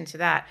connection to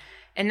that.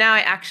 And now I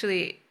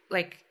actually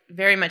like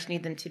very much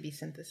need them to be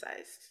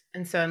synthesized.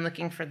 And so I'm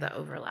looking for the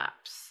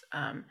overlaps.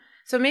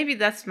 So maybe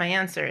that's my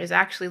answer, is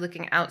actually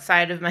looking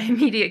outside of my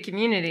immediate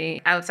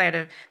community, outside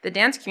of the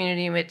dance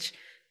community, which,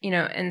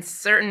 in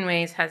certain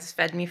ways has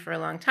fed me for a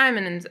long time.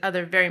 And in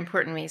other very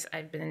important ways,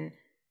 I've been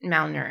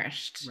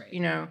malnourished,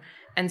 right.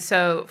 And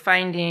so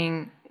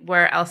finding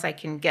where else I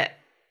can get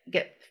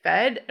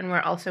fed and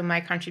where also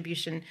my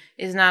contribution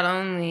is not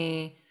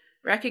only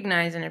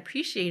recognized and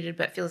appreciated,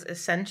 but feels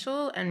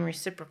essential and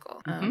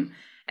reciprocal. And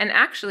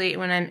actually,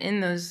 when I'm in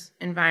those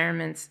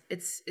environments,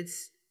 it's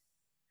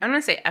I don't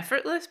want to say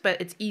effortless,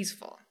 but it's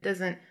easeful. It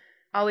doesn't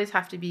always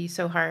have to be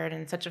so hard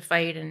and such a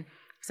fight, and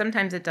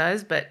sometimes it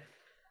does, but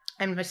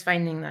I'm just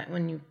finding that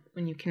when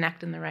you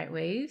connect in the right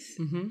ways,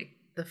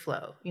 the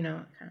flow, it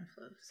kind of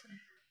flows. So.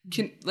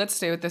 Let's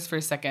stay with this for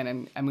a second,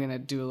 and I'm going to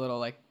do a little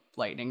like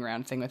lightning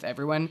round thing with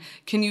everyone.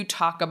 Can you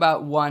talk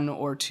about one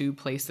or two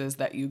places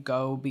that you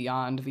go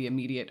beyond the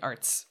immediate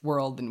arts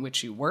world in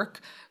which you work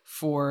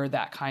for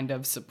that kind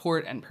of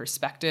support and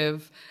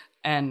perspective?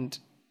 And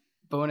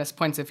bonus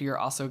points if you're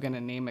also going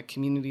to name a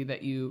community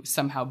that you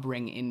somehow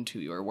bring into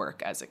your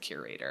work as a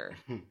curator.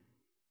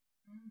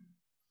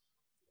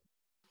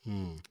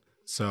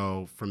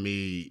 So for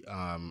me,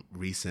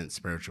 recent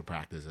spiritual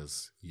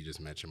practices, you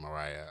just mentioned,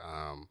 Marýa,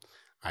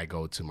 I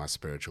go to my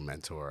spiritual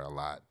mentor a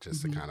lot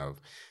just to kind of,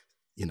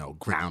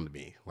 ground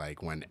me,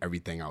 like when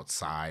everything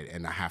outside,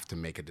 and I have to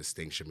make a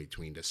distinction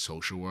between the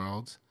social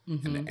world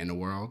and the inner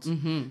world.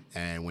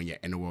 And when your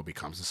inner world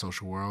becomes the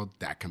social world,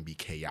 that can be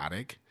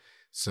chaotic.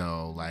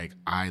 So like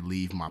I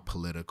leave my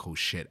political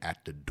shit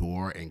at the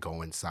door and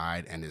go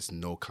inside, and there's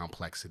no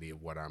complexity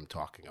of what I'm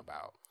talking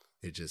about.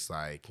 It's just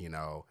like,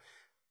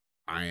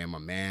 I am a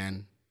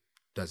man.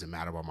 Doesn't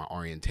matter about my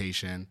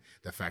orientation.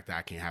 The fact that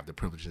I can have the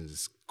privilege to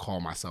just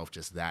call myself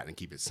just that and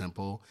keep it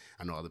simple.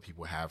 I know other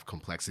people have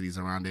complexities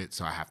around it,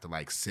 so I have to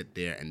like sit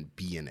there and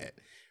be in it,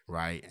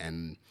 right?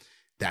 And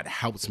that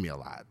helps me a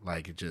lot.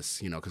 Like it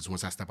just, because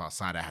once I step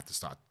outside, I have to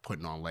start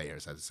putting on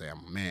layers. I have to say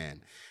I'm a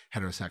man,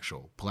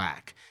 heterosexual,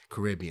 Black,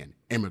 Caribbean,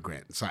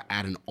 immigrant. So I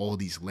add in all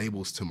these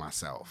labels to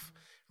myself,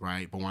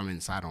 right? But when I'm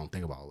inside, I don't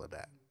think about all of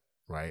that.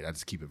 Right, I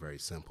just keep it very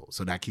simple.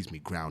 So that keeps me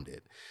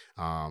grounded.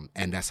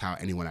 And that's how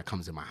anyone that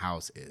comes in my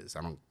house is.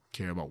 I don't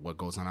care about what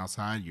goes on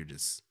outside.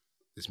 It's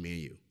me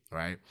and you,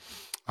 right?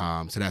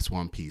 So that's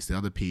one piece. The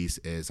other piece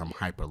is I'm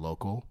hyper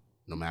local.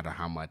 No matter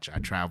how much I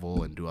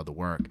travel and do other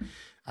work,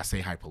 I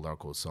stay hyper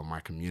local. So my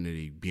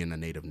community, being a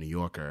native New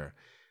Yorker,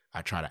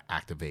 I try to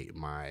activate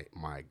my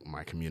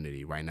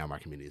community. Right now, my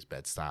community is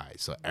Bed-Stuy.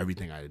 So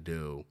everything I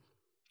do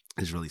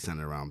is really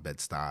centered around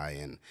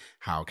Bed-Stuy and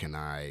how can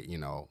I,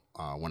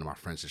 one of my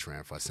friends just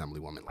ran for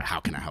assemblywoman, like how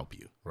can I help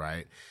you,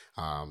 right?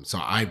 So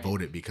I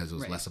voted because it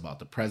was less about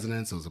the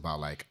presidents. It was about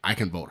like, I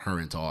can vote her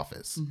into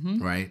office,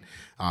 right?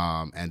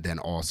 And then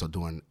also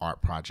doing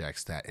art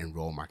projects that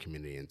enroll my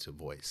community into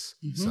voice.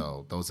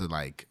 So those are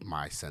like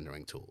my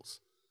centering tools.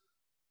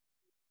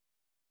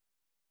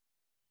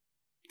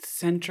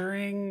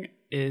 Centering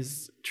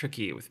is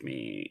tricky with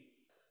me.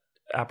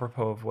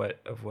 Apropos of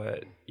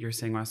what you're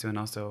saying, Rasu, and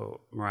also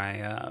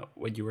Marýa,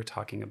 what you were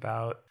talking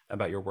about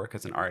your work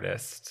as an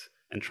artist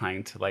and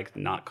trying to like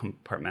not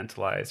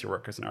compartmentalize your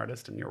work as an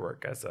artist and your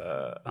work as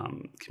a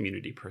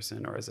community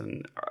person or as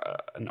an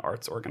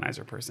arts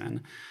organizer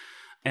person.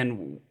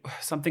 And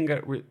something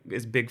that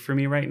is big for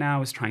me right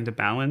now is trying to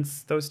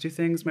balance those two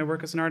things, my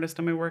work as an artist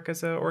and my work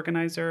as an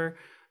organizer.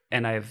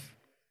 And I've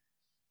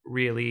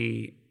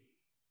really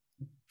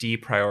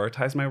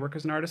deprioritize my work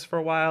as an artist for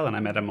a while, and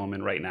I'm at a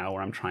moment right now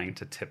where I'm trying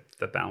to tip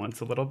the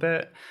balance a little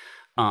bit.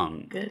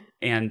 Good.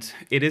 And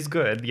it is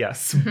good,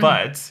 yes.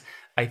 But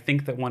I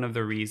think that one of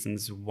the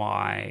reasons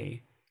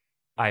why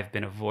I've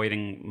been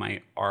avoiding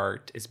my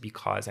art is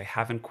because I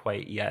haven't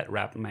quite yet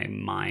wrapped my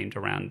mind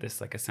around this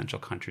like essential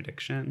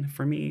contradiction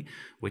for me,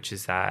 which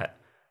is that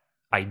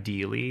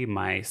ideally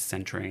my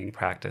centering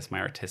practice, my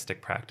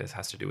artistic practice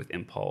has to do with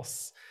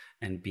impulse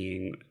and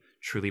being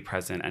truly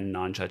present and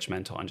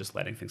non-judgmental and just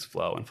letting things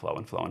flow and flow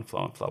and flow and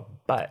flow and flow.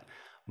 But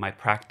my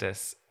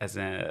practice as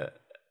an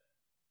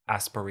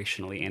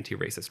aspirationally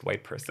anti-racist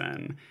white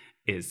person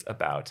is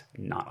about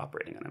not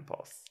operating on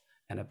impulse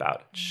and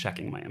about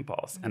checking my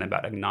impulse and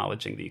about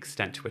acknowledging the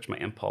extent to which my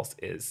impulse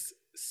is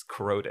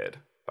corroded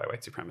by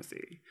white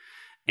supremacy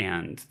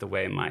and the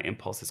way my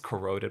impulse is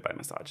corroded by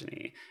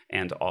misogyny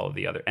and all of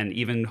the other, and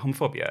even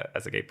homophobia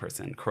as a gay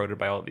person, corroded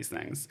by all of these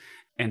things,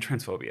 and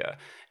transphobia.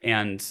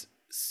 And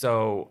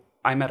so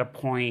I'm at a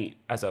point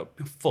as a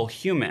full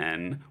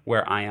human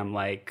where I am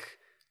like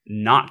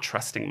not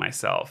trusting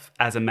myself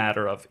as a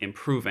matter of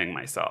improving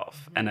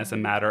myself and as a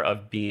matter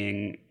of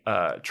being,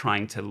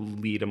 trying to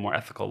lead a more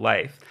ethical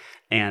life.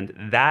 And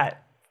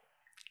that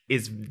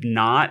is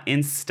not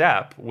in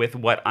step with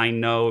what I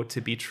know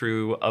to be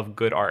true of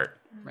good art.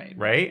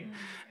 Right?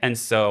 And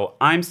so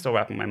I'm still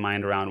wrapping my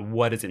mind around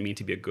what does it mean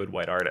to be a good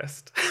white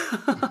artist?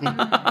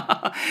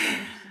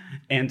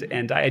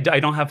 And I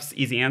don't have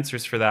easy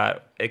answers for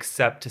that,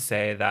 except to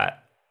say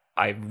that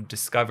I've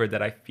discovered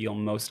that I feel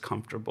most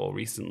comfortable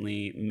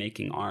recently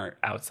making art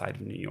outside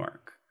of New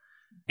York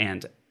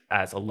and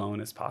as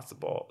alone as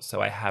possible. So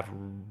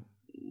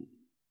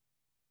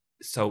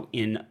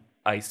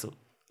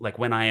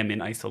when I am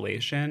in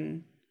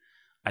isolation,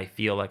 I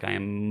feel like I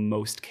am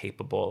most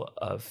capable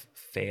of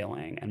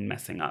failing and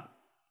messing up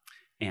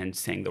and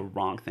saying the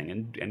wrong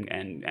thing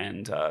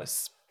and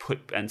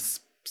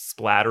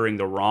splattering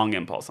the wrong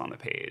impulse on the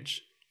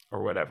page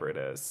or whatever it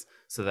is,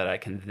 so that I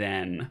can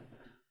then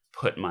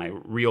put my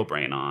real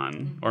brain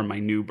on or my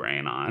new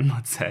brain on,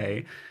 let's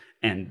say,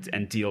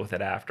 and deal with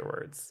it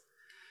afterwards.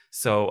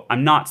 So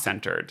I'm not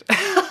centered, but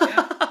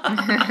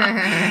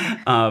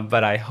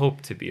I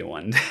hope to be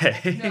one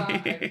day. No,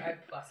 I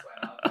plus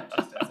one out that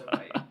just as a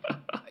white,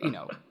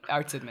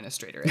 arts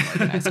administrator and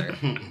organizer.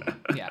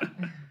 Yeah.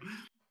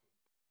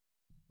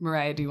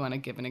 Marýa, do you want to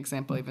give an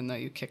example, even though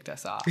you kicked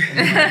us off?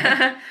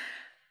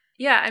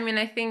 Yeah, I mean,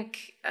 I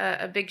think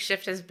a big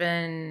shift has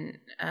been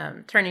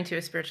turning to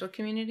a spiritual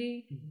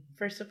community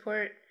for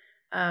support.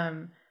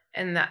 And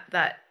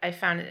that I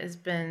found it has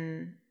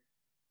been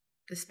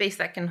the space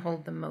that can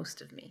hold the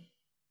most of me.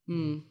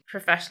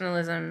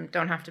 Professionalism,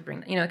 don't have to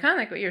bring, kind of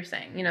like what you're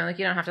saying, like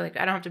you don't have to, like,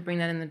 I don't have to bring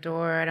that in the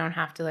door. I don't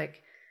have to,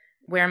 like,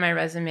 wear my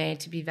resume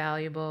to be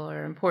valuable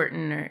or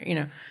important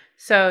or,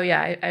 So,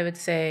 yeah, I would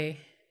say,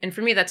 and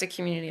for me, that's a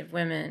community of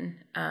women,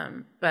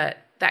 but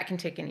that can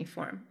take any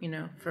form,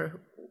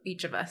 for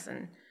each of us.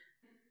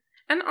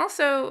 And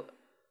also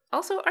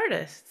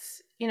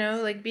artists,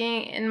 like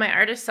being in my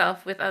artist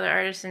self with other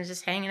artists and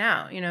just hanging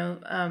out,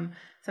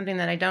 something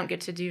that I don't get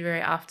to do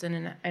very often.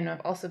 And I know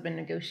I've also been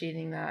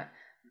negotiating that,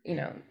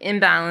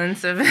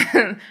 imbalance of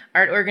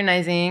art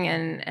organizing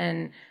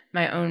and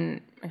my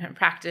own kind of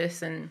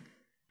practice and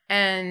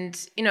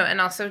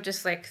also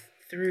just like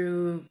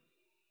through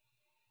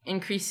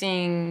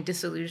increasing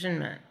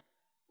disillusionment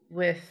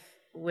with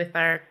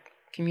our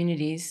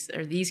communities,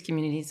 or these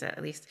communities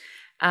at least,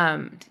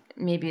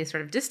 maybe a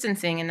sort of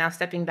distancing and now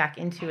stepping back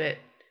into it,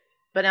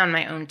 but on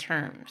my own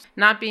terms,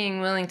 not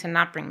being willing to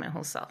not bring my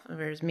whole self.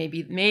 Whereas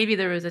maybe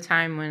there was a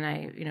time when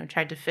I,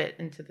 tried to fit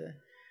into the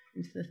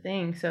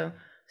thing. So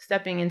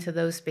stepping into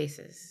those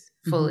spaces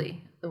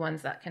fully, the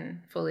ones that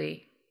can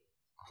fully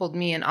hold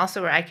me, and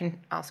also where I can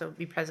also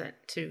be present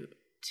to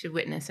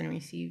witness and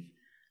receive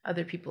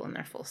other people in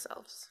their full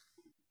selves.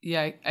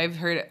 Yeah,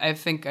 I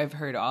think I've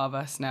heard all of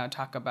us now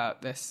talk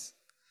about this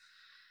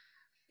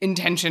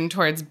intention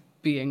towards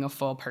being a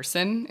full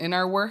person in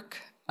our work.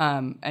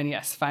 And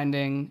yes,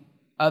 finding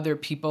other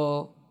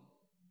people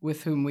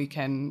with whom we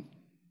can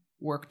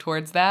work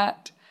towards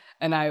that.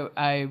 And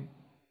I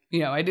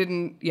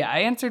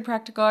answered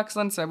practical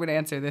excellence, so I would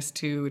answer this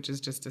too, which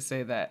is just to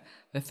say that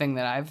the thing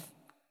that I've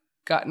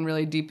gotten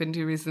really deep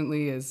into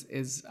recently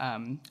is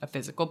a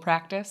physical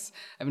practice.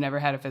 I've never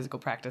had a physical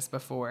practice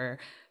before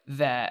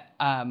that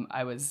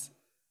I was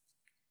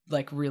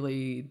like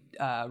really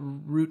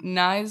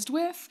routinized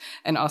with,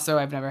 and also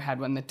I've never had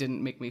one that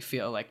didn't make me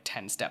feel like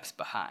 10 steps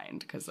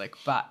behind, because like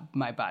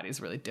my body is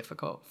really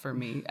difficult for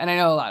me, and I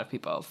know a lot of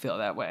people feel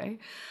that way.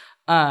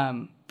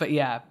 But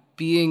yeah,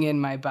 being in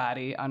my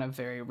body on a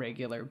very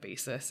regular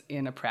basis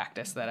in a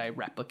practice that I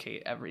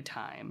replicate every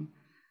time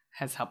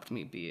has helped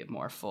me be a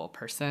more full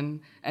person.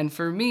 And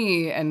for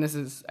me, and this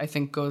is, I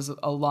think, goes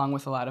along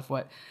with a lot of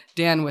what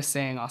Dan was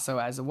saying also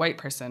as a white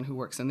person who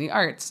works in the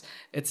arts,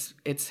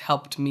 it's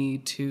helped me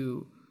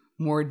to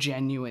more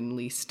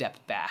genuinely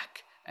step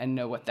back and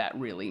know what that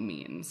really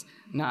means.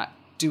 Not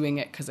doing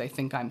it because I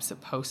think I'm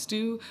supposed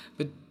to,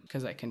 but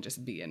because I can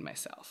just be in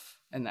myself.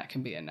 And that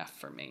can be enough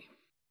for me.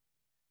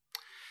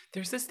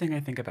 There's this thing I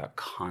think about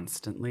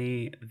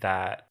constantly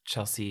that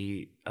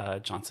Chelsea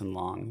Johnson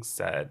Long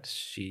said.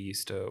 She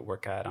used to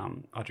work at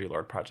Audre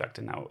Lorde Project,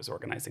 and now it was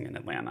organizing in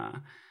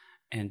Atlanta.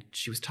 And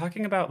she was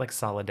talking about like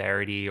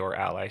solidarity or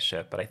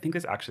allyship, but I think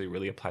this actually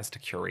really applies to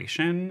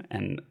curation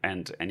and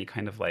any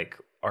kind of like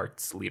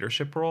arts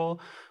leadership role,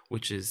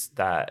 which is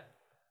that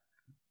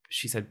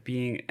she said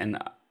being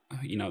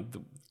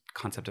the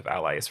concept of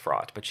ally is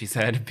fraught, but she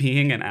said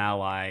being an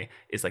ally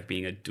is like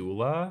being a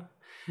doula.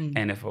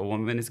 And if a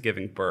woman is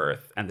giving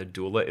birth and the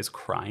doula is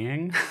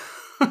crying,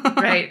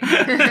 right,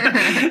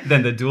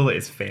 then the doula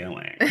is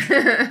failing.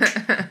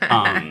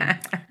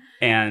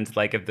 And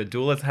like if the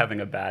doula is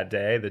having a bad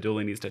day, the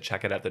doula needs to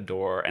check it at the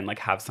door and like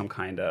have some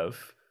kind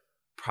of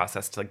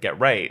process to like get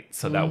right,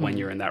 so that when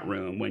you're in that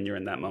room, when you're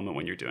in that moment,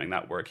 when you're doing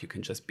that work, you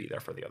can just be there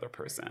for the other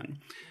person.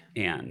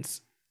 And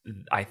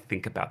I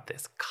think about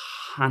this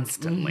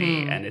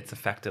constantly, and it's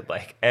affected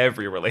like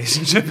every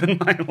relationship in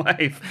my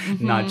life,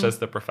 not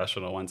just the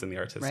professional ones and the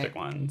artistic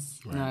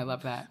ones. Right. No, I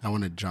love that. I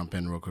want to jump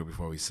in real quick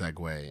before we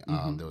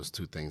segue. There was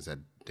two things that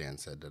Dan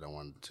said that I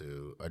wanted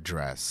to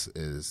address.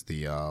 Is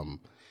the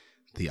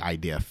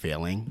idea of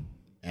failing,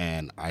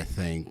 and I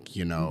think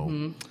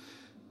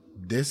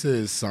this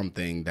is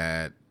something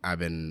that I've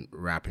been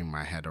wrapping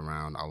my head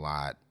around a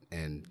lot,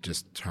 in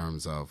just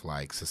terms of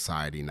like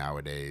society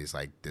nowadays,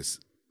 like this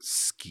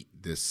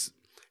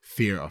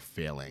fear of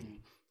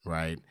failing,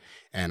 right?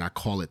 And I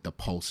call it the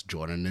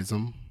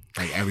post-Jordanism.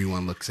 Like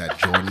everyone looks at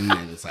Jordan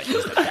and it's like,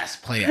 he's the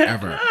best player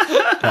ever.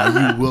 But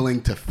are you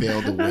willing to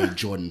fail the way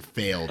Jordan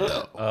failed,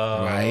 though?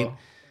 Right?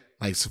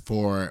 Like, so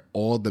for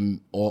all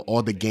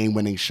the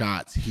game-winning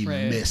shots, he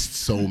missed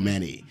so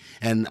many.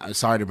 And I'm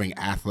sorry to bring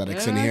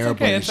athletics in here,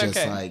 but it's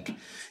just like,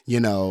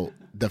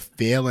 the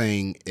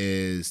failing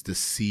is the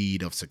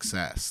seed of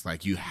success.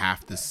 Like, you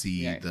have to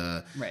see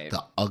the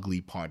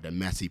ugly part, the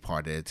messy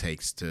part that it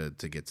takes to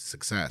get to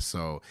success.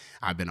 So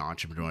I've been an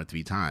entrepreneur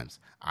 3 times.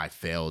 I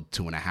failed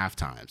 2.5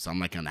 times. I'm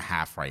like on a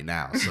half right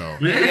now. So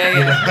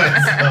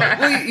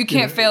well, you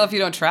can't fail if you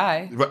don't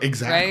try.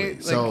 Exactly.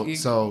 Right?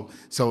 So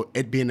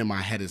it being in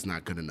my head is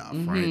not good enough,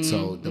 right?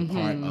 So the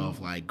part of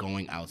like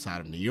going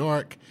outside of New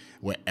York,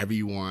 where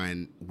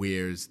everyone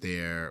wears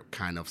their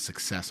kind of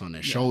success on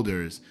their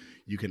shoulders,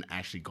 you can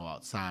actually go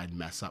outside,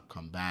 mess up,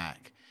 come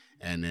back,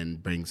 and then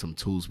bring some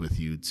tools with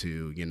you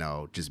to, you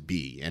know, just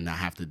be and not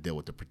have to deal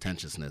with the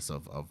pretentiousness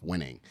of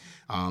winning.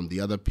 The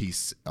other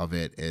piece of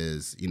it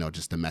is, you know,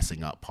 just the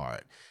messing up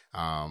part.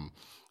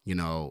 You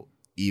know,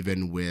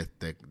 even with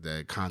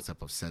the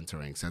concept of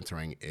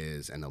centering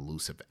is an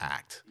elusive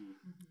act.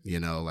 You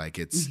know, like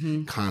it's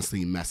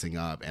constantly messing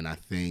up. And I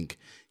think,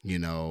 you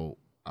know,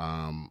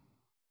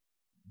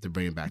 to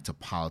bring it back to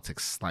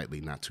politics slightly,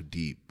 not too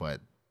deep,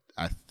 but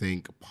I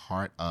think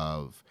part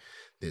of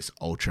this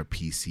ultra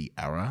PC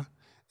era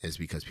is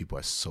because people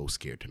are so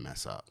scared to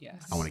mess up.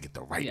 Yes. I want to get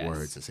the right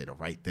words and say the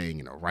right thing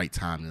in the right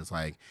time. And it's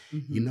like,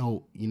 you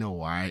know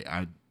why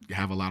I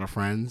have a lot of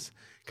friends?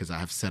 Because I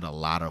have said a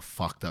lot of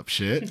fucked up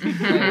shit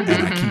and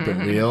I keep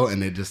it real. And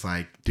they're just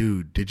like,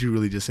 dude, did you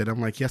really just say that?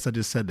 I'm like, yes, I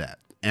just said that.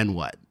 And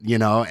what? You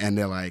know? And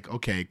they're like,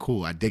 okay,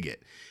 cool, I dig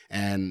it.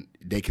 And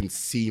they can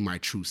see my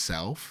true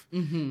self.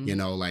 You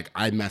know, like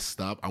I messed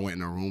up. I went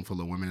in a room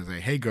full of women and say,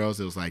 hey, girls.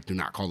 It was like, do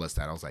not call us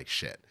that. I was like,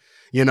 shit.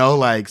 You know,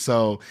 like,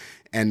 so,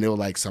 and they were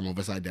like, some of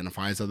us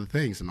identify as other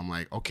things. And I'm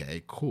like,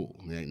 okay,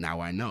 cool.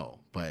 Now I know.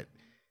 But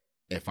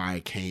if I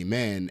came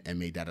in and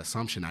made that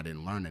assumption, I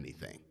didn't learn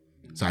anything.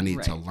 So I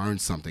need to learn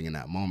something in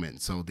that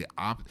moment. So the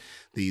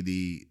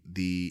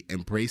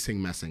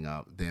embracing messing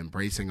up, the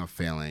embracing of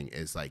failing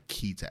is like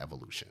key to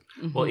evolution.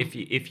 Well, if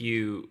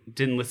you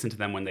didn't listen to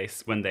them when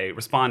they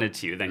responded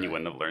to you, then you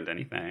wouldn't have learned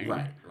anything.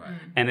 Right.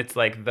 And it's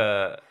like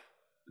the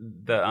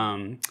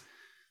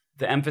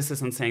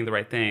emphasis on saying the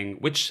right thing,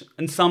 which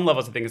in some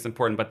levels I think is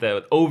important, but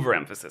the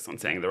overemphasis on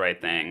saying the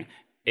right thing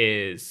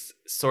is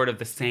sort of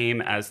the same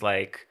as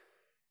like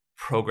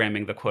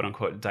programming the quote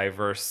unquote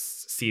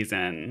diverse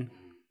season,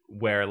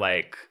 where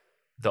like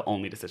the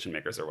only decision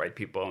makers are white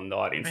people and the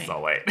audience is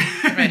all white.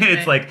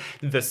 It's like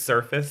the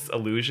surface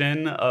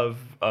illusion of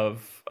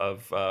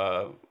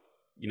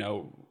you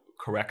know,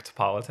 correct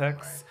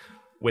politics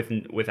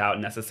without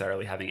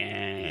necessarily having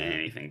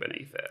anything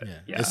beneath it.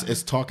 Yeah.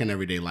 It's talking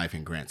everyday life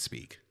in Grant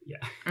speak.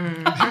 Yeah.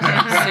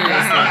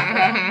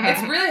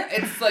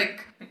 Seriously. It's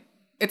like,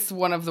 it's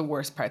one of the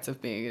worst parts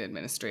of being an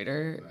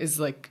administrator is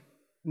like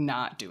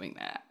not doing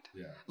that.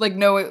 Yeah. Like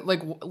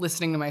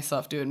listening to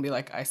myself do it and be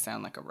like, I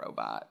sound like a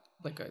robot.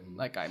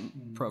 Like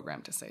I'm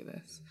programmed to say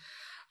this.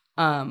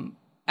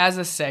 As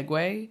a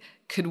segue,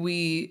 can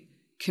we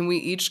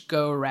each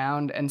go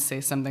around and say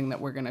something that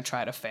we're going to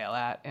try to fail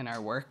at in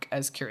our work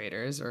as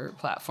curators or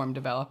platform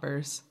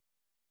developers?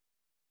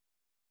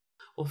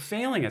 Well,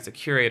 failing as a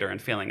curator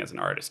and failing as an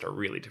artist are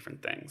really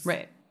different things.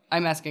 Right.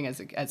 I'm asking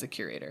as a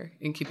curator,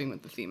 in keeping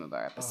with the theme of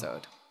our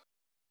episode.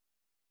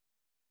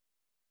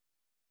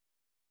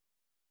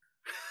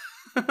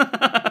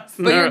 But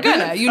you're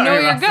gonna, you know,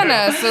 you're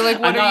gonna. So like,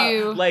 what are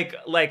you like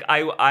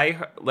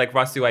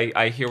Rasu?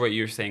 I hear what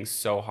you're saying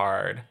so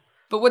hard.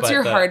 But what's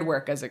your hard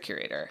work as a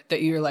curator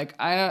that you're like,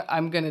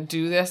 I'm gonna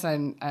do this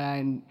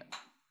and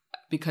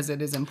because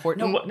it is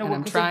important. And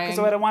I'm trying.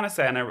 So what I want to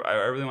say, and I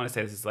really want to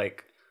say this is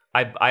like,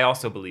 I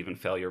also believe in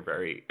failure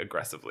very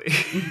aggressively.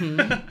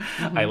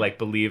 I like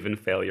believe in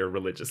failure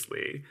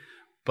religiously,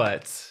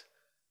 but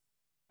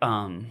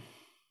and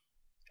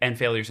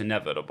failure's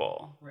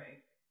inevitable. Right.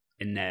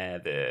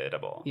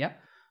 Inevitable. Yep.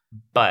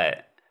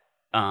 But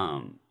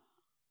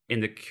in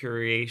the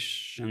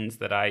curations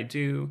that I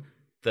do,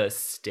 the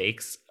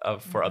stakes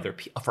for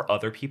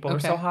other people are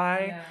so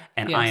high,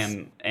 and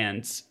I'm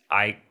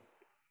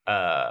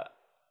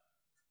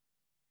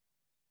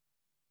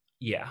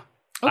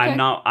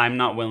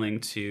not willing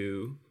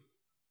to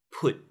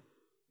put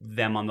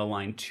them on the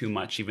line too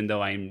much, even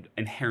though I'm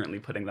inherently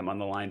putting them on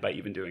the line by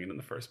even doing it in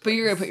the first place. But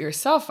you're going to put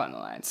yourself on the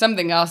line.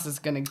 Something else is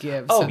going to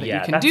give so that you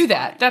can do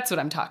that. That's what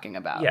I'm talking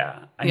about.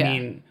 Yeah. I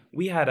mean,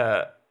 we had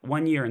a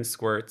 1 year in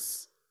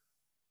Squirts.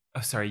 Oh,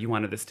 sorry. You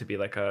wanted this to be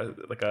like a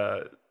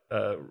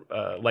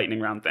lightning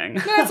round thing.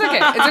 No, it's okay.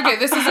 It's okay.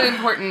 This is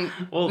important.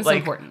 Well, this is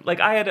important.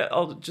 Like I had,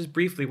 I'll just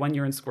briefly, 1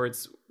 year in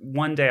Squirts,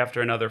 one day after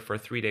another for a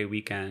 3-day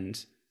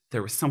weekend,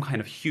 there was some kind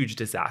of huge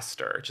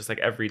disaster. Just like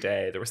every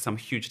day, there was some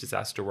huge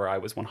disaster where I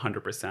was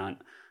 100%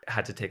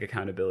 had to take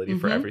accountability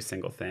for every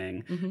single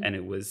thing. And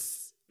it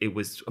was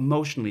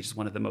emotionally just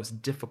one of the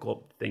most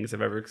difficult things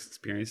I've ever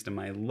experienced in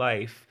my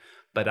life.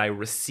 But I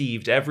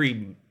received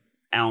every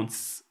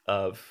ounce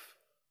of,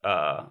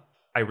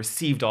 I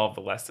received all of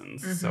the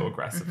lessons so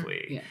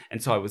aggressively. Yeah.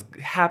 And so I was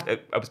happy,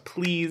 I was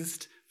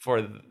pleased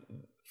for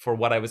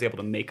what I was able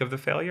to make of the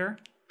failure.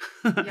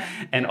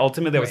 And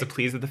ultimately, I was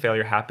pleased that the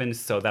failure happened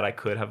so that I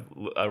could have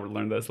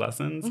learned those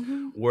lessons.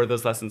 Were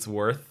those lessons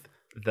worth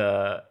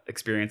the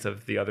experience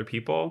of the other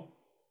people?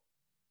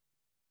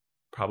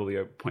 Probably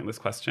a pointless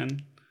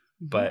question,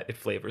 but it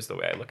flavors the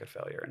way I look at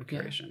failure and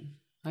curation.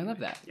 I love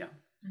that. Yeah.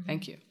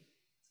 Thank you.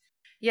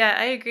 Yeah,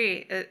 I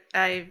agree.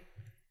 I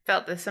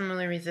felt a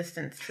similar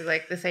resistance to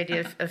like this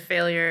idea of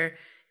failure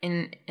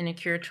in a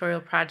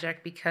curatorial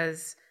project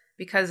because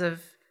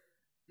of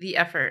the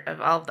effort of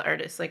all of the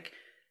artists. Like,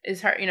 it's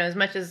hard, you know, as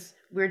much as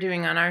we're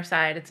doing on our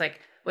side, it's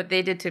like what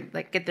they did to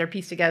like get their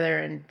piece together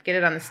and get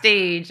it on the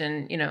stage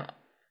and, you know,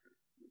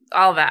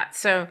 all that.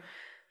 So,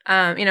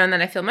 you know, and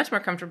then I feel much more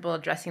comfortable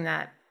addressing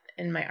that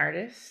in my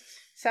artist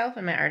self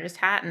and my artist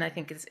hat, and I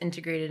think it's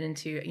integrated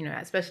into,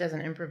 especially as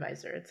an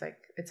improviser, it's like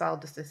it's all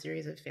just a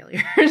series of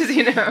failures,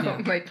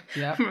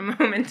 from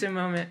moment to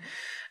moment.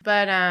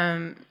 But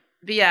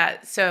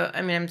yeah, so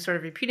I mean, I'm sort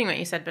of repeating what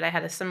you said, but I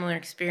had a similar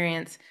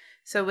experience.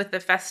 So with the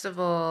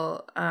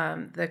festival,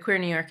 the Queer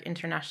New York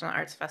International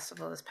Arts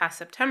Festival this past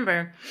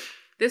September,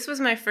 this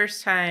was my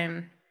first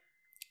time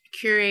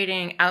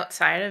curating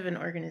outside of an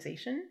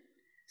organization.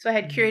 So I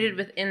had curated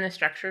within the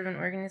structure of an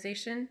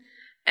organization,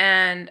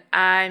 and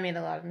I made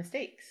a lot of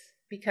mistakes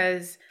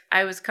because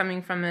I was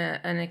coming from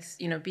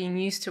being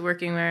used to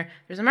working where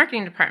there's a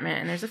marketing department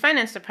and there's a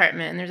finance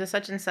department and there's a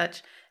such and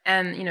such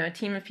and, a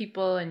team of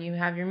people, and you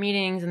have your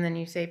meetings and then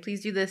you say,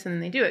 please do this, and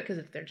then they do it because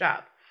it's their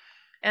job.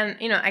 And,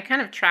 I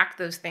kind of tracked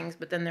those things,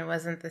 but then there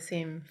wasn't the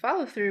same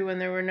follow through when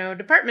there were no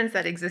departments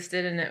that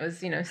existed, and it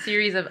was, a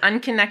series of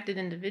unconnected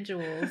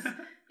individuals,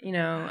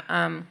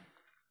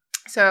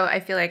 So I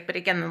feel like, but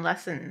again, the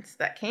lessons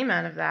that came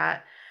out of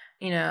that,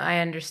 I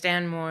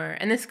understand more.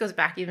 And this goes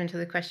back even to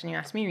the question you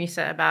asked me,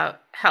 Risa,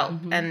 about help.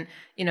 Mm-hmm. And,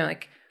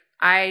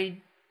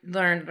 I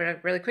learned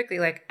really quickly,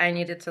 I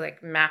needed to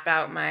map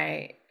out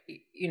my,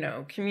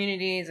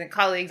 communities and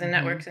colleagues and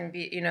networks and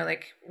be,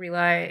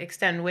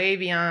 extend way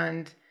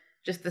beyond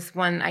just this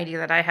one idea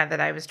that I had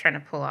that I was trying to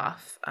pull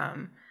off.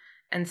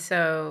 And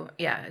so,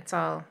 yeah, it's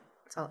all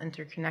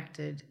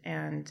interconnected,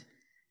 and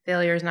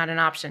failure is not an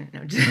option.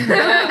 No,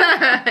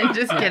 I'm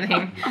just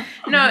kidding.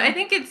 No, I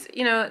think it's,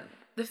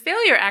 the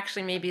failure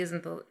actually maybe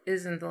isn't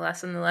the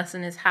lesson. The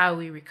lesson is how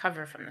we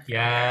recover from the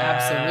failure. Yeah,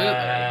 absolutely.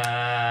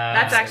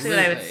 That's actually what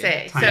I would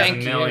say.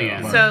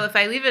 So if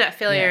I leave it at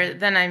failure,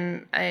 then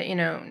I'm,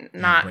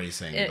 not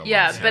embracing.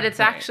 But it's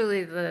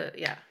actually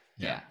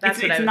that's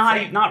it's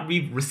not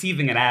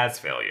receiving it as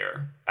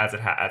failure as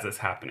it's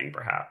happening,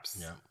 perhaps.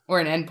 Yeah.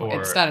 Or an endpoint.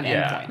 It's not an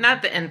endpoint.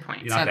 Not the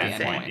endpoint. Not the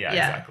endpoint. Yeah,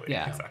 exactly.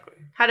 Yeah. Exactly.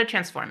 How to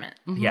transform it.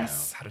 Mm-hmm.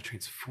 Yes, how to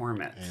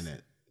transform it. In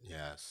it,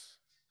 yes.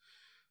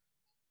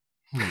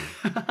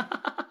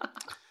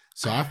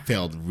 So I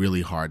failed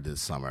really hard this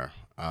summer.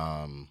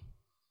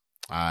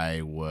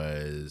 I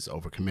was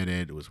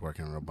overcommitted, was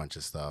working on a bunch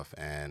of stuff,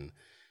 and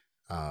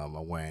I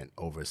went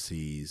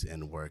overseas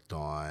and worked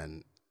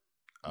on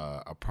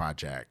a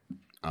project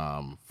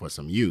for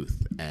some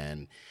youth.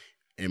 And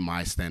in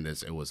my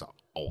standards, it was an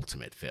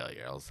ultimate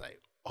failure. I was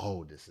like,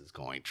 oh, this is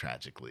going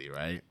tragically,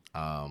 right?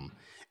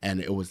 And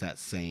it was that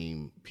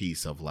same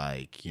piece of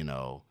I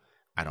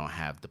don't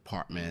have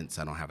departments,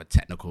 I don't have a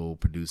technical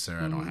producer,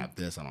 I don't have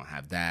this, I don't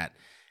have that.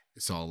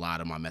 So a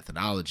lot of my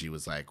methodology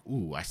was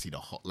ooh, I see the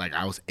whole,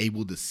 I was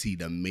able to see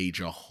the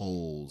major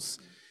holes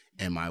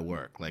in my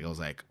work. I was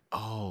like,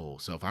 oh,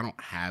 so if I don't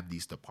have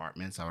these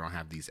departments, I don't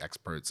have these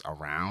experts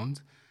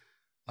around,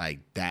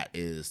 that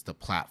is the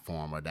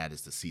platform, or that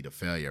is the seed of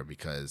failure,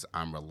 because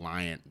I'm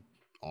reliant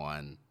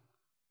on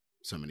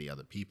so many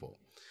other people.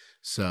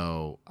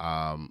 So,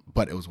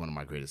 but it was one of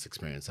my greatest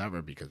experiences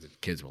ever, because the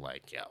kids were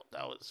like, yo,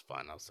 that was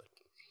fun. I was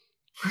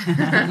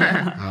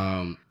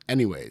like,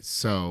 anyways,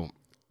 so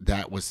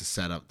that was to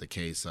set up the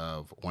case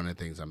of one of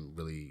the things I'm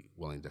really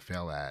willing to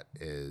fail at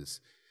is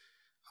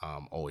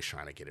always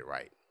trying to get it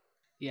right.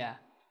 Yeah.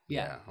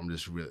 I'm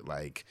just really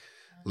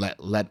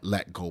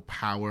let go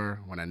power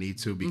when I need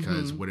to,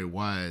 because what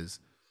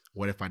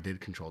if I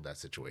did control that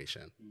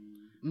situation,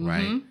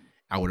 right?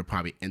 I would have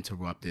probably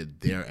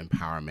interrupted their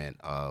empowerment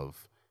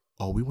of,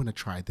 oh, we want to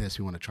try this,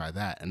 we want to try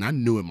that. And I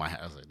knew in my head,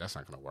 I was like, that's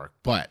not going to work.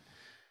 But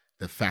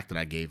the fact that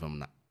I gave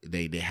them,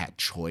 they had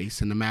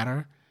choice in the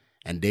matter,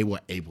 and they were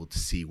able to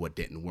see what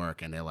didn't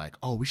work. And they're like,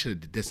 oh, we should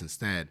have did this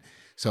instead.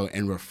 So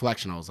in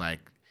reflection, I was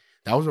like,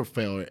 that was a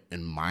failure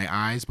in my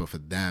eyes, but for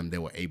them, they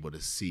were able to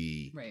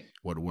see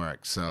what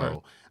worked.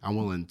 So I'm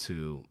willing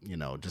to,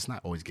 just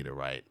not always get it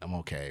right. I'm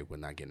okay with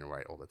not getting it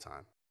right all the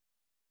time.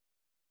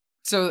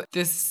 So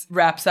this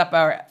wraps up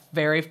our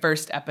very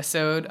first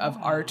episode of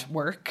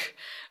Artwork.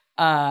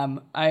 I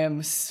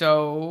am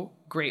so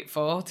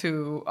grateful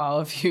to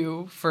all of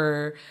you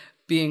for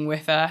being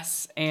with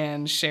us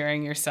and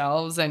sharing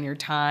yourselves and your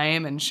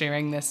time and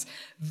sharing this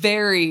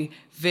very,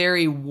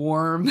 very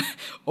warm,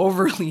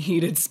 overly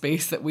heated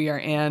space that we are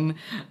in,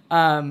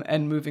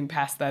 and moving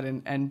past that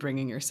and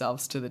bringing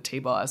yourselves to the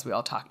table, as we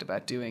all talked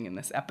about doing in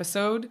this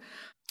episode.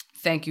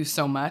 Thank you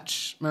so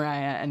much,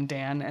 Marýa and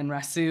Dan and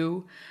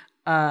Rasu.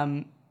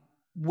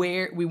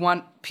 Where we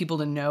want people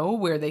to know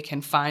where they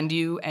can find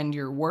you and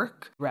your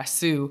work.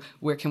 Rasu,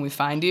 where can we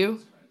find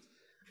you?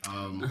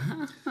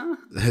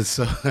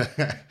 So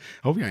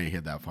hope you didn't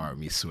hit that part of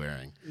me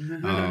swearing.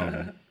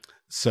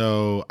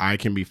 So I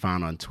can be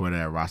found on Twitter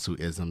at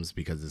Rasuisms,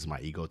 because it's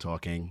my ego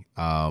talking.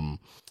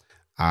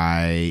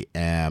 I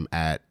am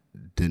at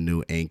the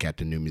New Ink at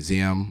the New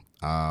Museum.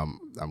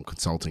 I'm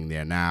consulting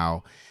there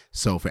now.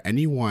 So for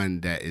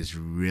anyone that is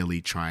really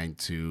trying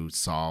to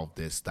solve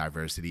this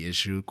diversity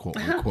issue, quote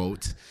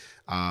unquote,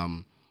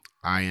 I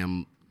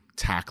am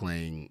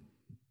tackling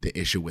the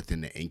issue within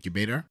the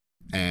incubator.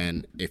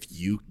 And if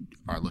you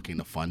are looking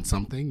to fund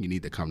something, you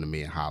need to come to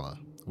me and holla.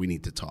 We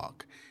need to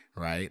talk.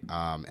 right?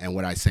 And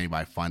what I say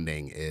by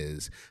funding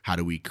is how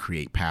do we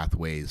create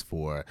pathways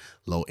for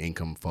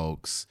low-income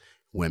folks,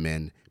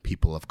 women,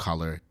 people of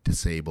color,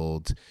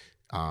 disabled,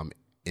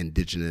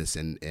 indigenous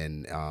and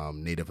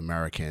Native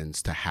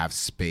Americans to have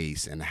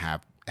space and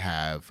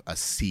have a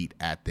seat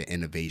at the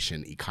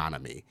innovation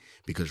economy,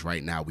 because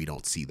right now we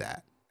don't see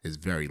that. It's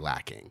very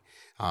lacking.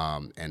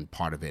 And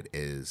part of it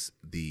is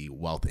the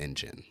wealth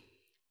engine,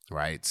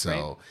 right?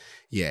 So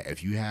yeah,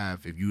 if you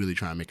really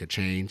try to make a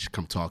change,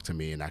 come talk to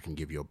me and I can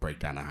give you a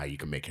breakdown on how you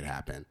can make it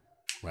happen.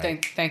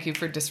 Right? Thank you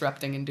for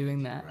disrupting and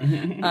doing that.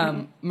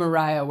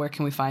 Marýa, where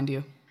can we find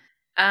you?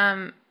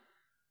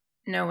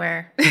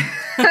 Nowhere.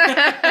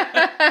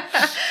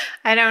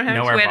 I don't have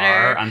Nowhere Twitter.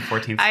 Bar on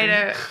 14th Street. I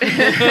don't.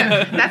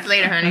 That's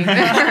later, honey.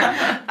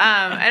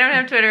 I don't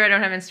have Twitter. I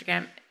don't have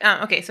Instagram.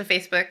 Okay, so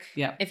Facebook.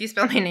 Yeah. If you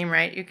spell my name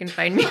right, you can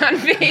find me on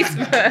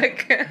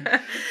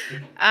Facebook.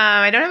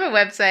 I don't have a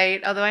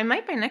website, although I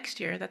might by next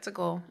year. That's a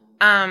goal.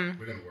 We're going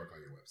to work on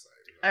your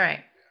website. All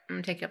right. I'm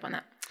going to take you up on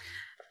that.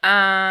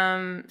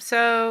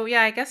 So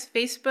yeah, I guess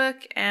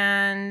Facebook,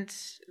 and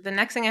the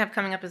next thing I have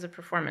coming up is a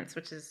performance,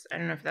 which is, I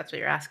don't know if that's what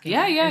you're asking.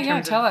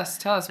 Yeah. Tell us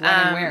when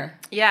and where.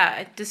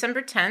 Yeah,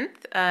 December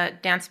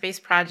 10th, Dance Space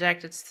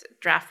Project. It's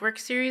Draft Work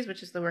Series,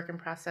 which is the work in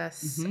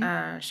process,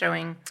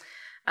 showing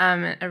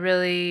a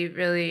really,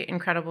 really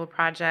incredible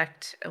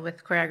project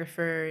with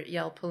choreographer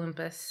Yel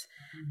Palumpus.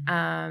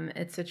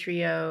 It's a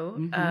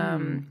trio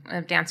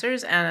of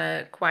dancers and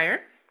a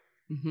choir.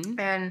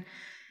 And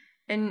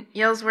in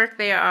Yale's work,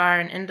 they are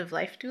an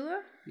end-of-life doula,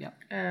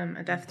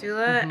 a death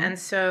doula. And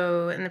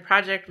so in the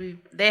project,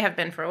 they have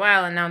been for a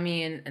while, and now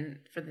me, and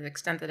for the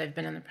extent that I've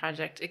been in the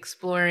project,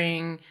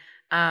 exploring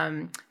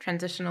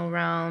transitional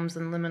realms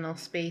and liminal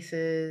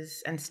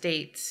spaces and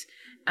states.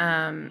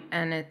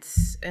 And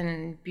it's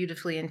a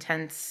beautifully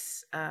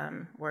intense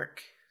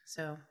work.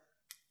 So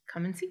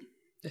come and see.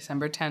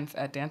 December 10th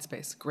at Dance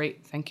Space.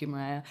 Great. Thank you,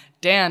 Marýa.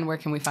 Dan, where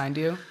can we find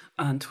you?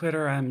 On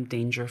Twitter, I'm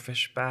Danger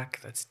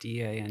Fishback. That's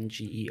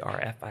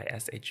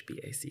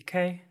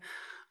DangerFishback.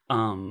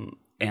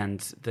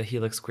 And the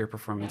Helix Queer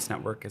Performance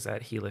Network is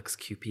at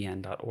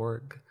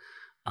helixqpn.org.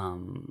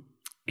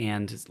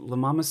 And La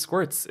Mama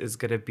Squirts is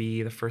going to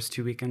be the first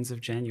 2 weekends of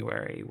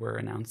January. We're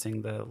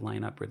announcing the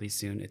lineup really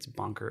soon. It's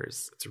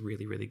bonkers. It's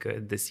really, really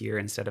good. This year,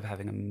 instead of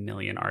having a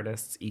million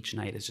artists, each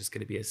night is just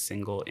going to be a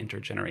single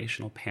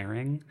intergenerational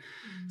pairing.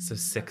 So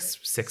six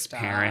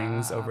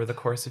pairings over the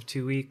course of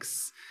 2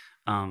 weeks,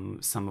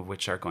 some of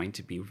which are going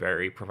to be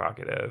very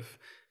provocative.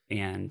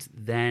 And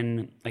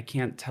then I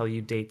can't tell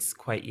you dates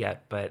quite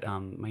yet, but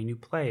my new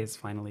play is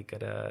finally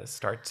going to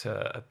start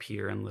to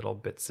appear in little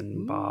bits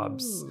and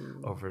bobs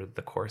over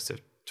the course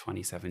of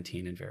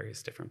 2017 in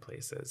various different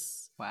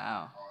places.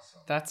 Wow. Awesome.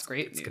 That's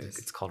great news.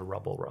 It's called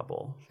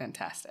Rubble.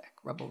 Fantastic.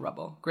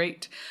 Rubble.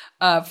 Great.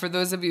 For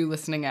those of you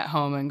listening at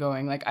home and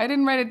going like, I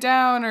didn't write it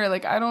down, or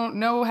like, I don't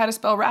know how to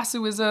spell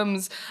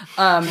Rasuisms,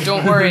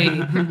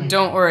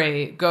 don't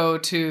worry. Go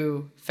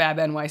to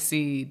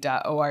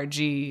fabnyc.org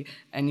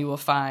and you will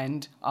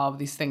find all of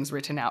these things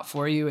written out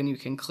for you, and you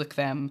can click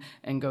them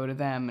and go to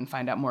them and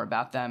find out more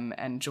about them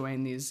and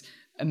join these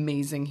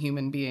amazing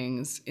human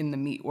beings in the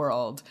meat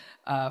world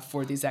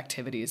for these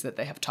activities that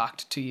they have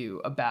talked to you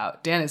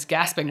about. Dan is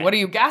gasping. What are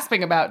you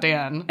gasping about,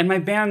 Dan? And my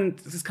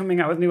band is coming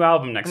out with a new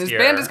album next year. His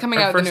band is coming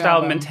out with a new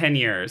album. First album in 10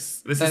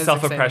 years. This is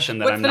self-oppression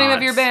that What's I'm the not. name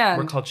of your band?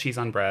 We're called Cheese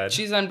on Bread.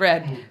 Cheese on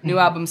Bread. New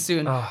album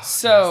soon.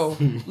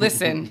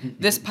 Listen,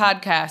 this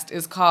podcast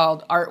is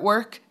called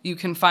Artwork. You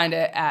can find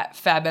it at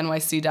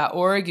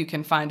fabnyc.org. You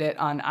can find it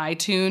on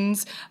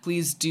iTunes.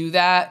 Please do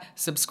that.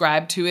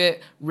 Subscribe to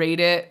it. Rate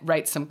it.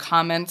 Write some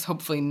comments,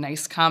 hopefully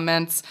nice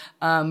comments,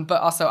 but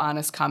also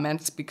honest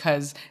comments,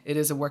 because it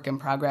is a work in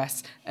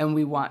progress and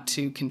we want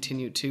to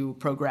continue to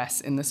progress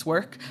in this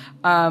work.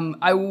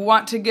 I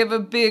want to give a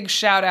big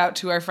shout out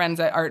to our friends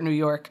at Art New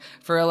York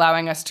for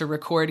allowing us to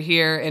record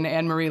here in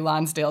Anne-Marie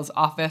Lonsdale's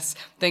office.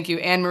 Thank you,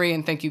 Anne-Marie,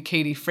 and thank you,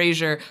 Katie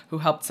Frazier, who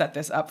helped set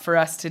this up for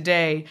us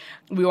today.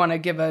 We want to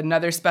give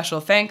another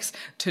special thanks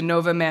to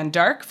Nova Man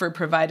Dark for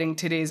providing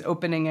today's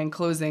opening and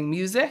closing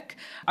music.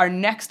 Our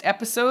next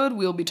episode,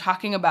 we'll be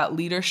talking about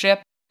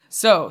leadership.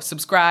 So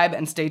subscribe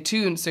and stay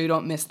tuned so you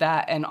don't miss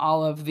that and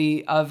all of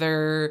the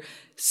other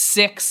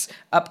 6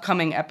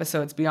 upcoming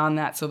episodes beyond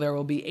that. So there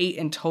will be 8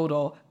 in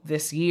total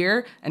this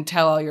year, and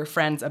tell all your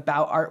friends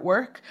about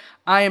Artwork.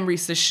 I am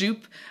Risa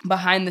Shoup.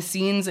 Behind the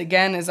scenes,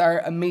 again, is our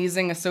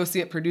amazing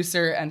associate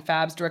producer and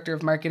Fab's director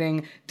of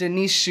marketing,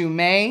 Denise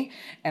Shumay,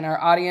 and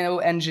our audio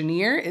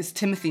engineer is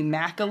Timothy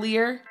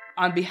McAleer.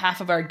 On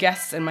behalf of our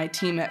guests and my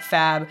team at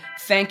Fab,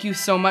 thank you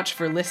so much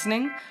for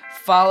listening.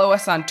 Follow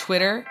us on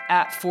Twitter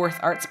at 4th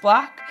Arts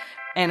Block.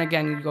 And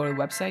again, you go to the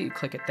website, you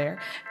click it there,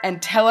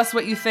 and tell us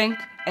what you think.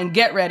 And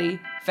get ready,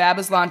 Fab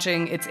is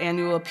launching its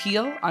annual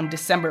appeal on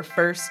December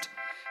 1st.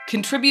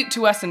 Contribute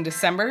to us in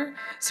December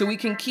so we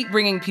can keep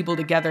bringing people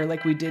together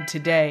like we did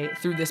today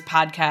through this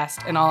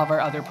podcast and all of our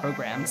other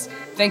programs.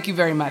 Thank you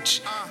very much.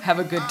 Have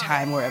a good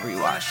time wherever you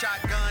are.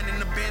 Shotgun in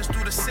the Benz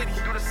through the city.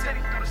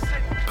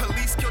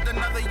 Police killed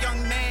another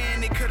young man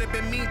And it could have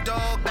been me,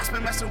 dog, that's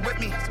been messing with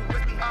me.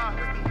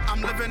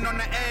 I'm living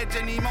on the edge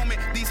any moment.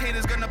 These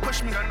haters gonna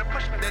push me.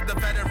 They're the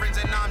veterans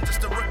and I'm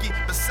just a rookie.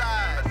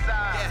 Besides,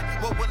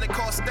 yeah, what will it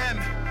cost them?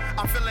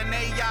 I'm feeling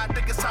AI, I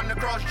think it's time to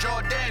cross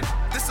Jordan.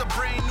 This a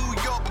brand New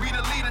York, we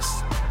the leaders.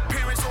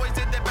 Parents always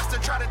did their best to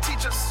try to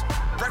teach us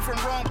right from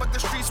wrong, but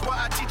the streets where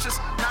I teach us.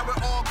 Now we're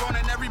all grown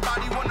and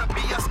everybody wanna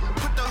be us.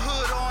 Put the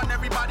hood on,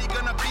 everybody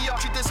gonna be up.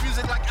 Treat this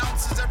music like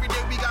ounces, every day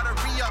we gotta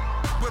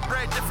re-up. We're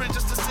bred different,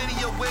 just a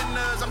city of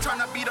winners. I'm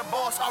trying to be the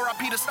boss,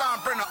 R.I.P. to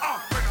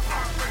Steinbrenner.